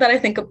something that I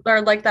think,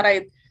 or like that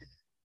I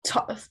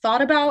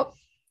thought about,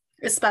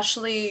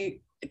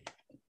 especially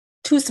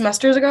 2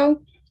 semesters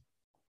ago.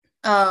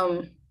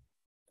 I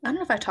don't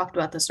know if I talked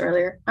about this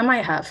earlier. I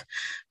might have,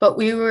 but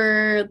we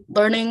were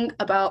learning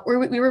about,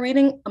 we were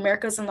reading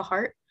America's in the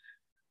Heart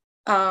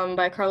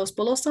by Carlos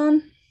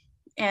Bulasan.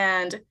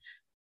 And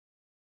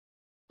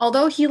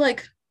although he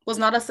like was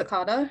not a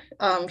Sakata,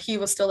 he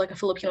was still like a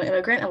Filipino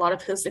immigrant. A lot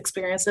of his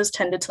experiences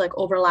tended to like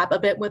overlap a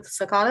bit with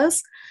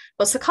Sakatas.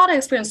 But Sakata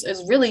experience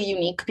is really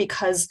unique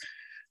because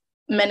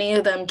many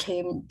of them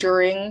came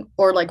during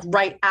or like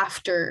right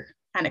after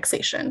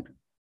annexation.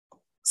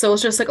 So it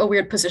was just like a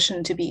weird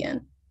position to be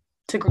in,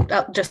 to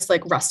just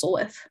like wrestle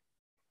with.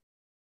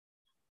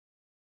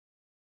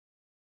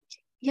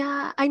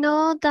 Yeah, I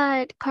know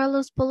that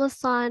Carlos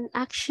Bulasan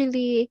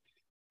actually,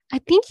 I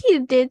think he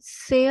did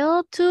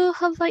sail to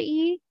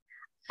Hawaii,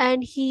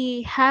 and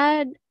he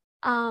had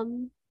a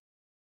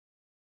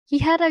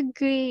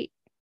great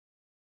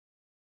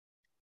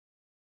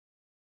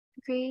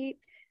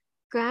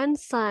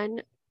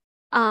grandson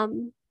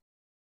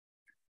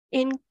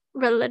in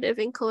relative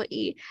in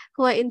Kauai,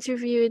 who I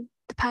interviewed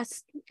the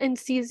past in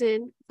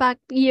season back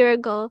a year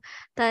ago,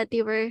 that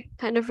they were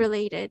kind of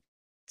related.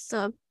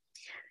 So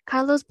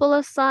Carlos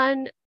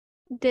Bulasan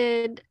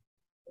did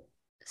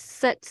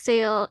set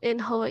sail in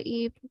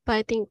Hawaii, but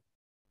I think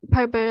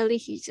primarily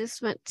he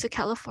just went to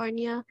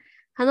California,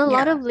 and a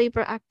lot of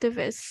labor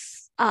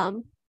activists, a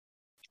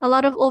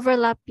lot of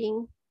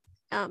overlapping,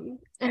 and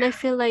I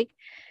feel like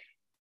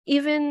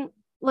even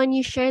when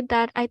you shared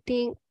that, I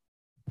think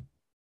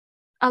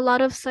a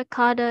lot of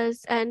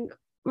Sakatas, and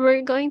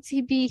we're going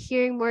to be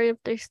hearing more of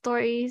their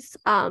stories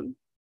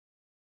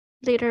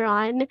later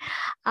on,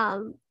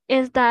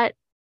 is that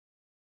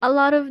a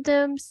lot of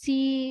them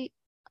see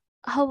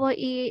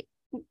Hawaii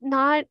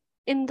not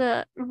in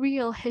the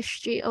real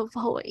history of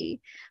Hawaii,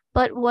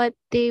 but what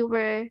they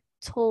were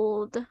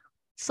told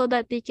so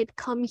that they could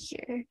come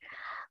here,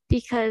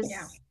 because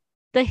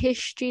the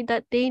history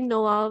that they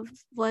know of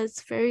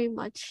was very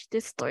much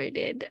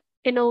distorted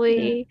in a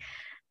way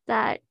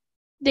that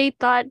they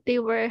thought they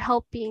were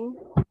helping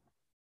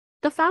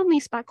the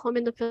families back home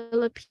in the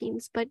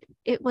Philippines, but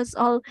it was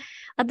all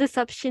a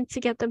deception to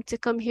get them to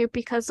come here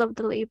because of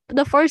the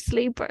forced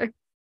labor.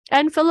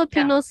 And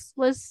Filipinos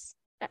was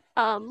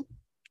um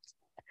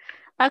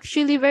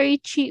actually very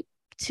cheap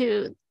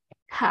to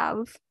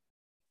have,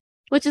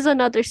 which is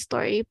another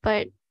story.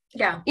 But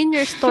Yeah. in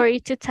your story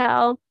to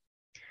tell,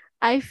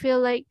 I feel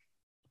like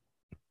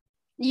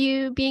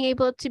you being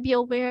able to be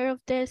aware of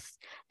this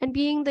and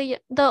being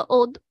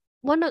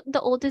one of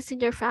the oldest in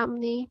your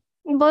family,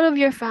 both of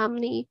your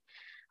family,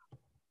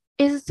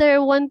 is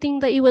there one thing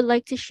that you would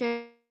like to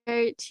share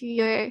to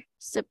your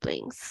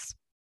siblings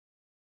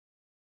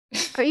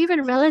or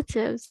even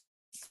relatives?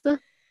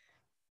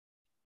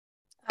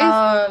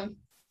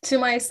 To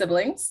my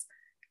siblings,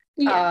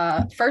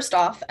 Yeah. first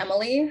off,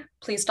 Emily,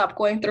 please stop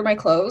going through my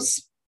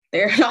clothes.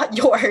 They're not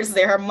yours,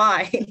 they're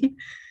mine.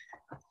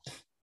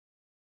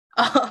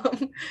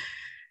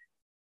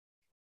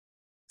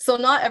 So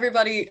not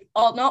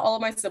all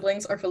of my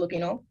siblings are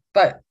Filipino,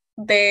 but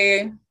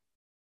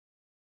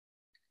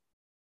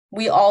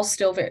we all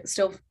still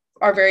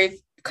are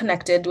very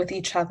connected with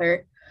each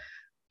other,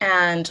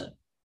 and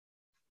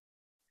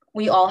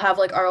we all have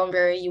like our own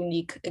very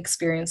unique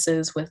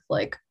experiences with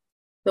like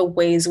the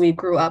ways we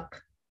grew up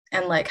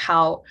and like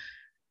how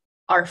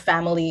our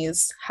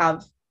families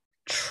have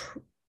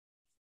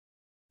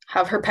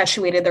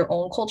perpetuated their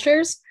own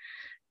cultures.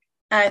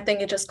 And I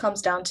think it just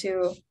comes down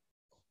to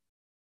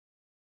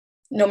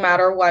no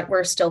matter what,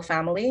 we're still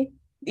family,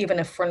 even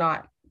if we're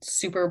not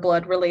super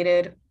blood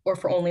related or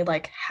if we're only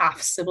like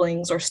half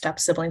siblings or step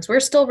siblings, we're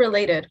still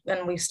related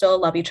and we still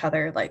love each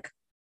other. Like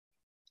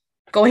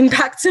going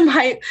back to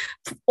my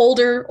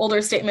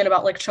older statement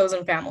about like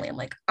chosen family, I'm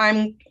like,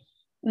 I'm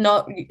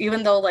not,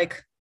 even though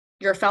like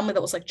you're a family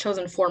that was like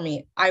chosen for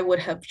me, I would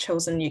have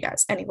chosen you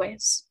guys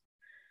anyways.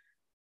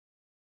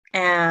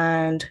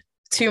 And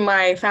to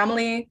my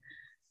family,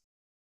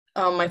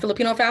 my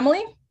Filipino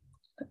family,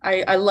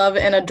 I love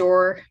and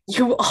adore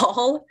you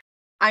all.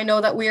 I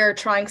know that we are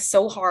trying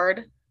so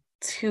hard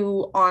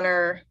to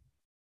honor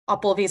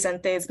Apo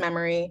Vicente's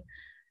memory.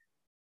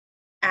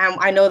 And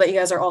I know that you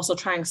guys are also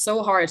trying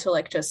so hard to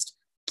like just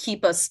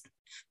keep us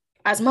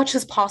as much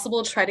as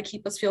possible, try to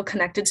keep us feel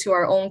connected to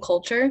our own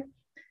culture.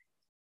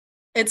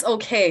 It's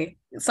okay.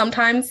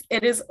 Sometimes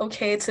it is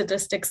okay to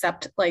just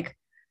accept like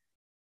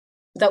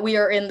that we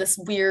are in this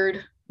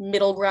weird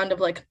middle ground of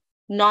like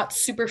not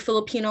super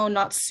Filipino,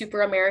 not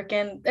super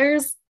American.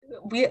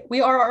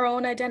 We are our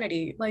own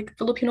identity. Like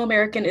Filipino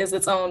American is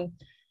its own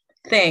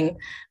thing.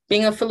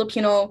 Being a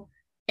Filipino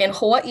in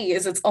Hawaii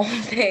is its own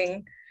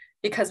thing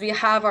because we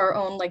have our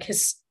own like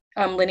his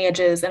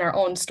lineages and our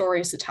own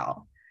stories to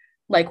tell.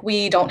 Like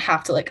we don't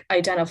have to like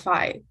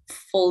identify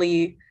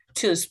fully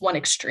to this one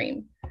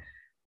extreme.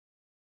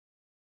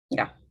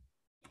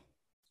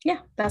 Yeah,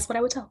 that's what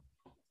I would tell.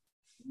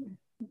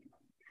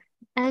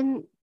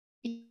 And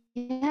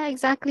yeah,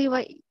 exactly.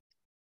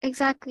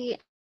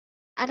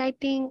 And I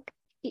think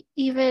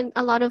even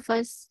a lot of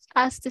us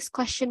ask this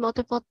question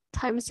multiple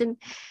times in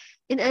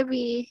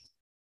every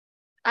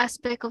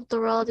aspect of the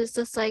world. Is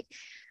just like,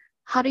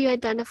 how do you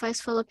identify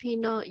as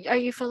Filipino? Are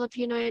you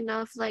Filipino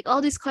enough? Like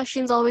all these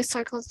questions always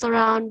circles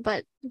around,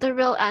 but the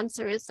real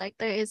answer is like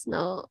there is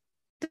no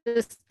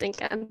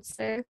distinct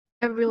answer.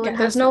 Everyone There's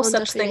has their no own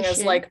such thing as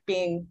definition. like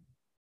being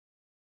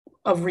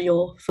a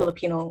real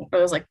Filipino, or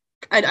there's like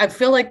I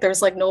feel like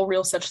there's like no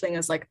real such thing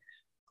as like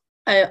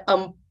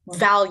a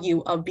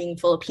value of being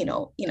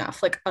Filipino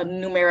enough, like a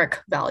numeric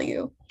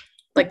value.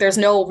 Like there's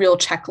no real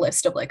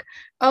checklist of like,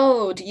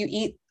 oh, do you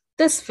eat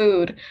this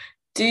food?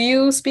 Do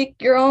you speak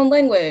your own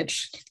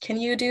language? Can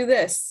you do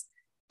this?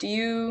 Did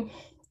you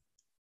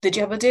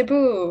have a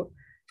debut?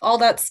 All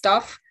that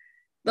stuff.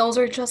 Those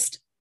are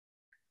just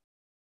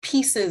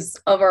pieces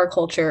of our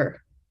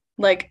culture.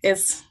 Like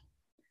it's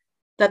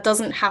that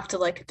doesn't have to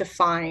like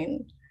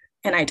define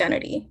an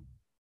identity,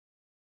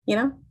 you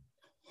know?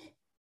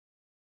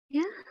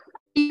 Yeah,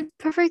 you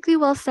perfectly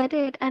well said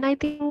it. And I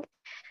think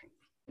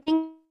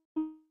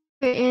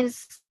there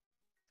is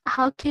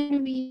how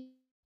can we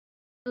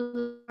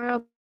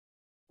learn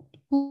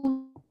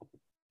who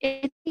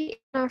it in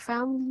our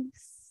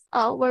families,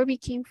 where we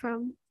came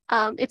from.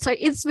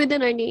 It's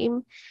within our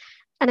name,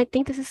 and I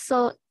think this is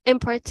so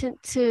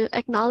important to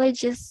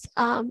acknowledge. Is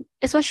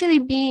especially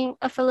being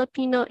a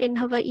Filipino in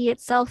Hawaii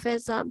itself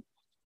is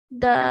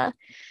the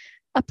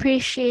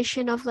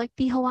appreciation of like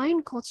the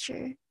Hawaiian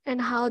culture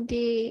and how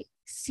they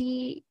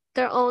see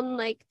their own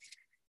like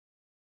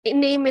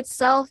name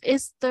itself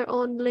is their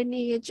own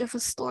lineage of a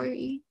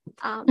story.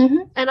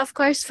 And of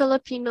course,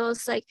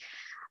 Filipinos like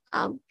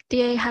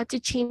they had to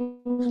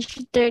change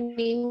their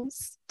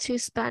names to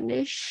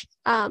Spanish.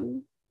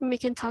 We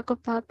can talk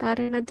about that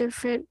in a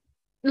different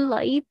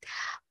light.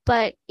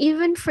 But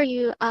even for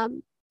you,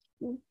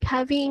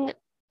 having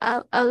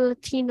a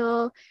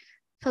Latino,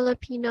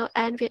 Filipino,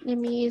 and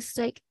Vietnamese,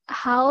 like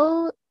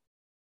how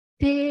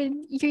did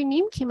your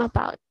name came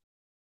about?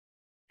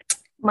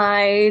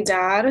 My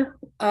dad,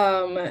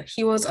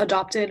 he was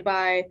adopted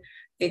by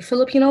a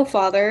Filipino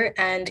father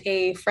and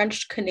a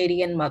French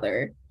Canadian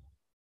mother.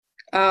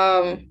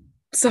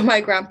 So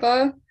my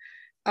grandpa,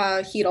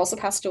 he'd also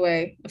passed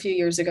away a few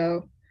years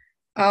ago.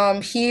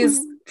 He's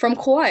Mhm. from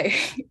Kauai,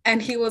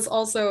 and he was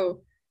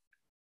also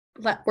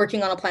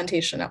working on a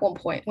plantation at one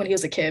point when he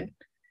was a kid.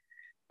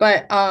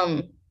 But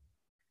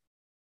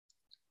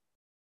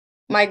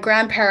my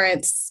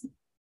grandparents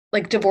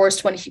like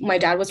divorced when my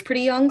dad was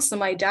pretty young, so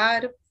my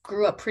dad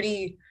grew up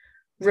pretty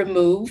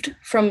removed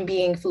from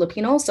being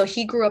Filipino. So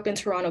he grew up in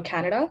Toronto,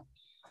 Canada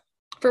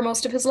for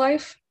most of his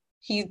life.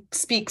 He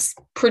speaks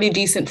pretty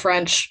decent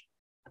French,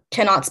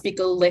 cannot speak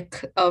a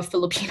lick of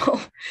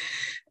Filipino.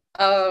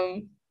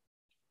 um,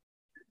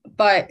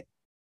 but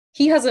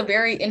he has a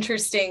very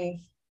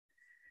interesting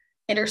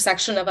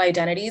intersection of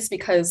identities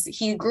because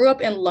he grew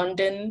up in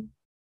London,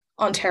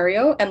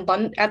 Ontario, and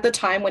at the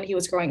time when he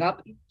was growing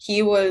up,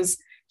 his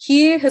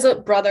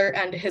brother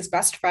and his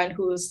best friend,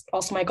 who was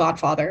also my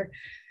godfather.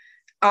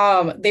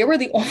 They were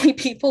the only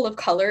people of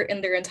color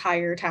in their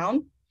entire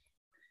town,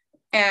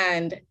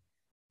 and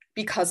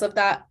because of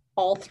that,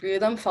 all three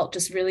of them felt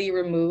just really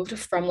removed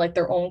from like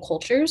their own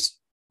cultures.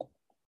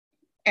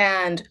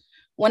 And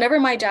whenever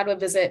my dad would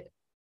visit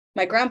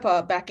my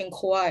grandpa back in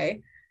Kauai,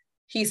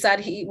 he said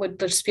he would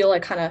just feel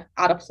like kind of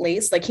out of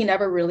place. Like he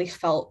never really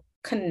felt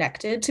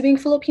connected to being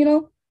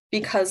Filipino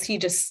because he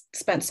just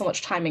spent so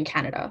much time in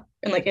Canada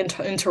and like in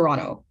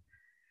Toronto.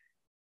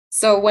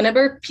 So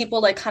whenever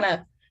people like kind of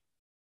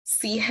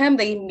see him,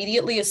 they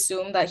immediately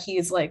assume that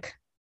he's like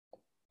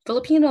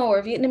Filipino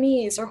or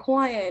Vietnamese or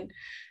Hawaiian.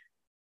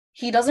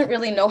 He doesn't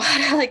really know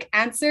how to like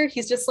answer.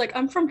 He's just like,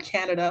 I'm from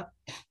Canada.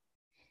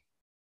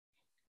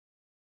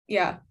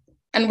 Yeah.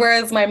 And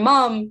whereas my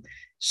mom,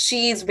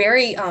 she's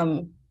very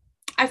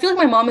I feel like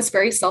my mom is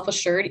very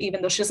self-assured,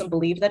 even though she doesn't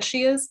believe that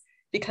she is,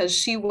 because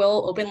she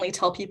will openly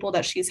tell people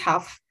that she's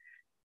half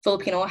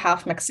Filipino,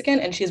 half Mexican,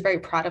 and she's very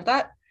proud of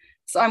that.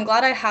 So I'm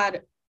glad I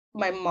had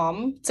my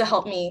mom to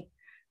help me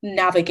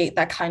navigate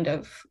that kind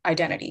of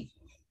identity.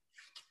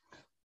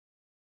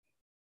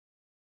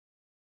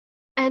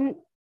 And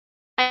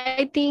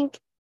I think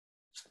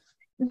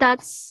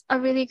that's a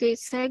really great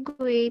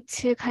segue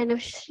to kind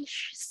of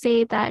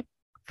say that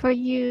for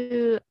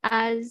you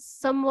as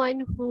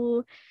someone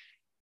who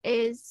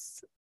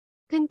is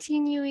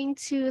continuing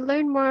to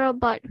learn more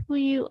about who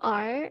you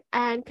are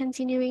and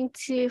continuing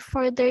to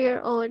further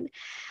your own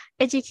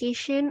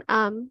education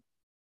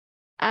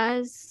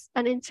as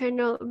an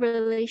internal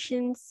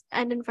relations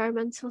and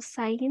environmental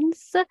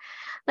science,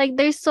 like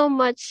there's so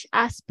much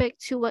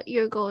aspect to where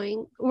you're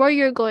going,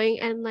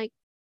 and like,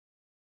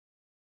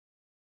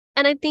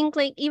 and I think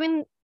like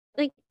even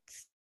like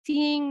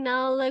seeing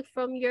now like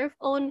from your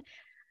own,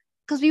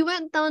 because we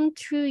went down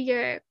through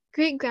your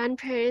great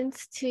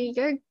grandparents to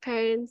your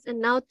parents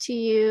and now to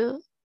you,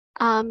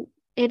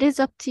 it is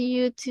up to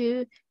you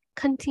to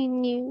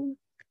continue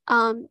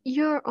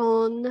your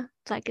own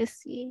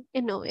legacy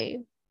in a way.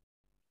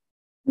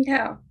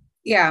 Yeah.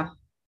 Yeah.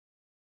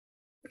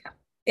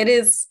 It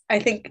is, I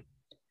think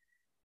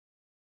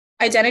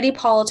identity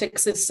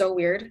politics is so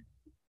weird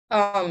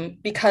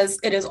because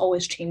it is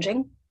always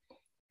changing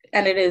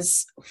and it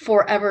is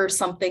forever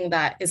something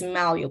that is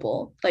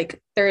malleable.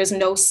 Like there is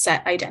no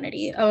set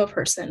identity of a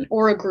person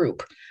or a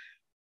group.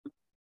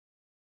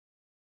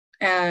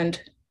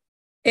 And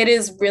it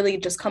is really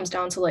just comes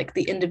down to like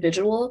the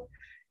individual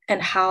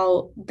and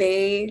how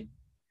they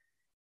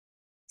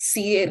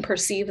see and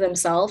perceive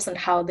themselves and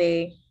how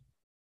they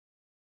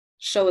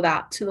show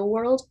that to the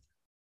world.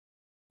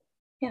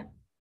 Yeah.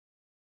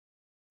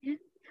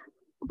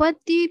 What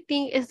do you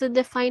think is the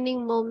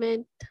defining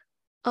moment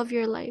of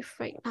your life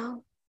right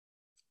now?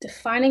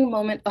 Defining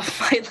moment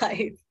of my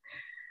life.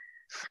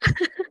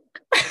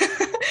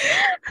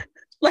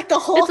 Like the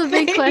whole It's a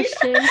thing. big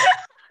question.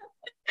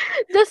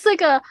 Just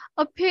like a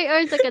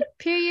period, like a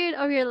period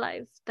of your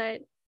life that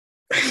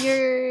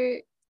you're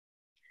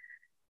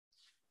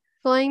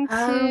going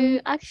to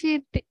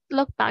actually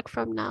look back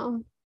from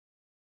now.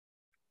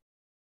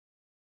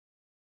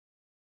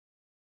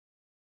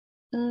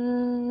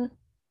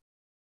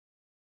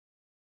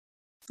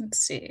 Let's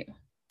see.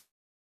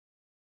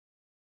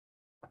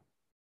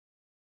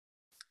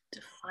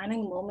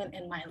 Defining moment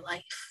in my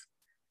life.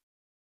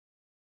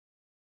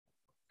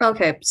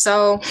 Okay,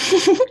 so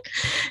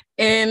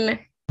in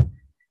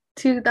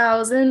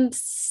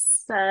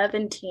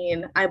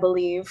 2017, I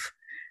believe,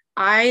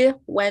 I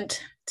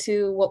went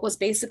to what was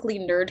basically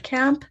nerd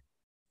camp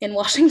in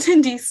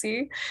Washington,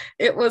 D.C.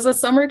 It was a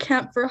summer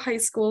camp for high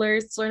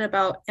schoolers to learn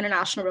about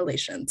international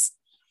relations.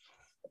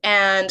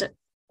 And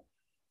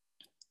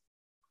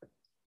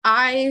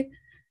I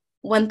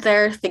went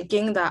there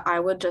thinking that I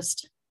would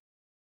just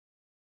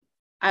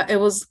I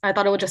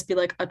thought it would just be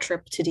like a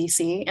trip to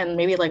DC and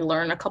maybe like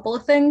learn a couple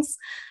of things,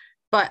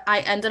 but I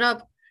ended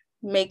up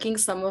making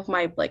some of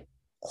my like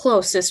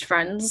closest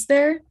friends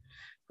there,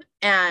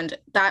 and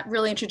that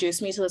really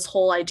introduced me to this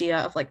whole idea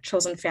of like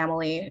chosen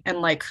family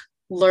and like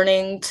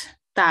learning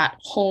that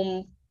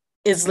home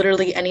is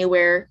literally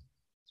anywhere.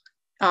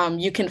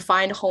 You can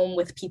find home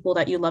with people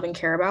that you love and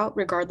care about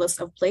regardless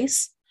of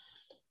place,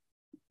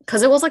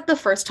 because it was like the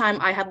first time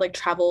I had like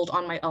traveled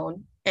on my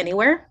own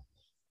anywhere.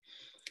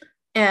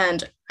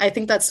 And I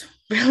think that's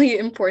really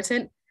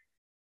important.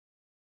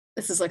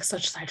 This is like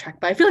such a sidetrack,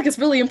 but I feel like it's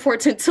really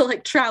important to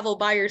like travel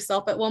by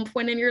yourself at one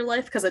point in your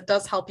life because it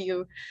does help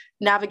you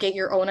navigate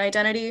your own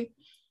identity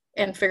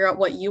and figure out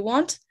what you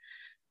want.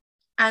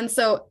 And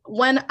so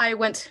when I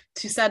went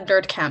to said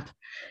nerd camp,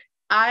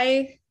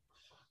 I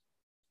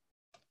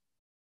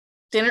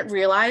didn't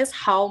realize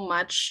how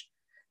much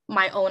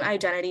my own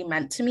identity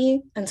meant to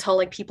me until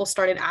like people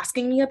started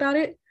asking me about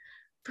it,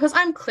 because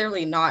I'm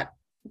clearly not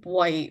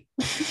white.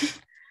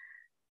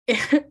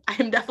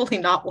 I'm definitely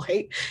not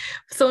white.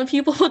 So when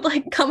people would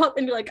like come up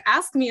and like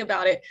ask me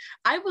about it,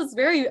 I was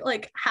very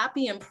like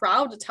happy and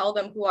proud to tell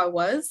them who I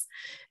was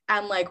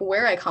and like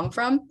where I come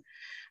from.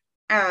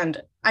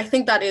 And I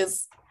think that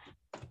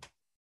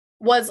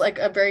was like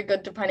a very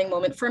good defining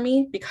moment for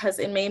me because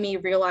it made me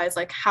realize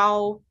like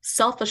how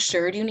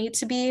self-assured you need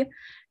to be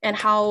and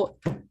how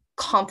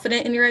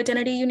confident in your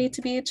identity you need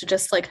to be to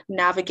just like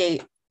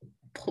navigate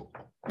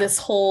this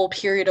whole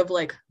period of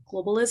like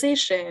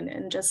globalization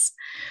and just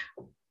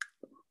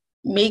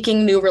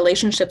making new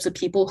relationships with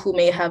people who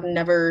may have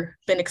never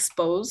been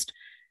exposed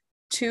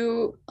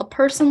to a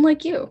person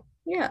like you.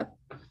 Yeah.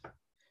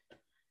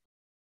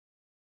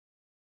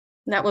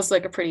 And that was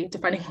like a pretty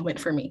defining moment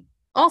for me.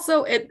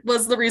 Also, it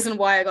was the reason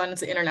why I got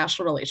into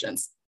international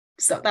relations.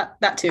 So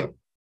that too.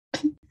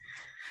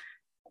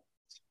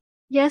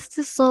 Yes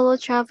to solo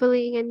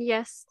traveling, and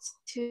yes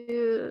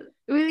to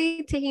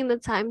really taking the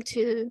time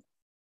to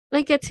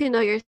like get to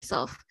know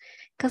yourself,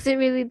 because it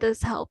really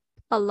does help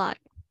a lot.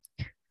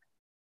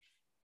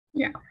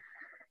 Yeah.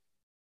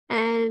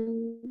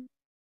 And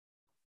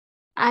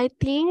I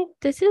think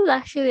this is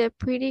actually a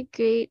pretty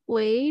great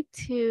way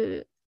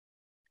to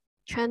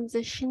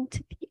transition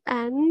to the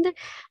end,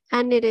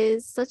 and it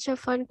is such a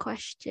fun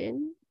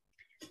question.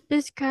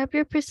 Describe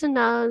your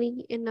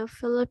personality in a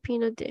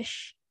Filipino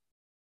dish.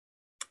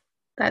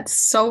 That's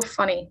so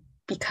funny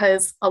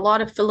because a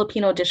lot of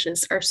Filipino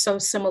dishes are so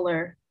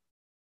similar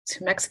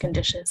to Mexican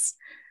dishes.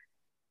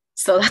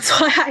 So that's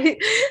why I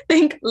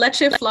think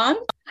leche flan,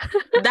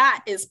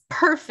 that is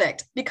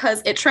perfect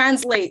because it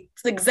translates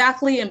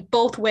exactly in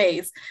both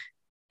ways.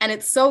 And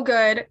it's so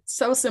good,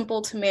 so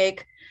simple to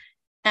make.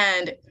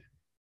 And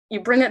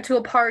you bring it to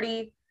a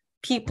party,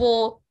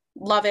 people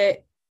love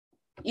it.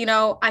 You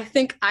know, I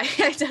think I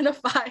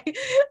identify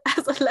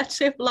as a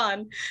leche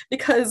flan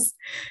because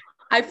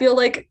I feel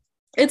like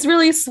it's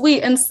really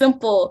sweet and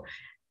simple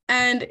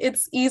and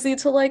it's easy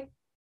to like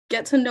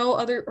get to know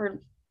other,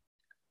 or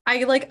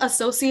I like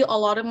associate a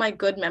lot of my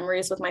good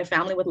memories with my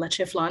family with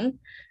leche flan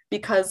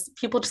because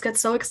people just get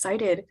so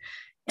excited.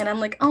 And I'm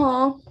like,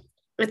 oh,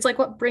 it's like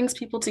what brings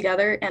people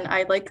together. And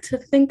I like to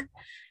think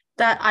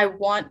that I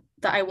want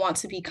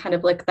to be kind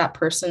of like that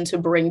person to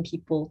bring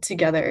people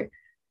together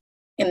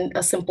in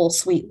a simple,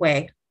 sweet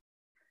way.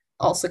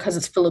 Also because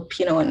it's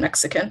Filipino and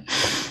Mexican.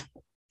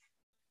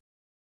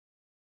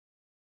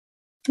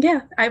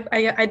 Yeah,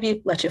 I'd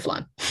be leche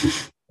flan.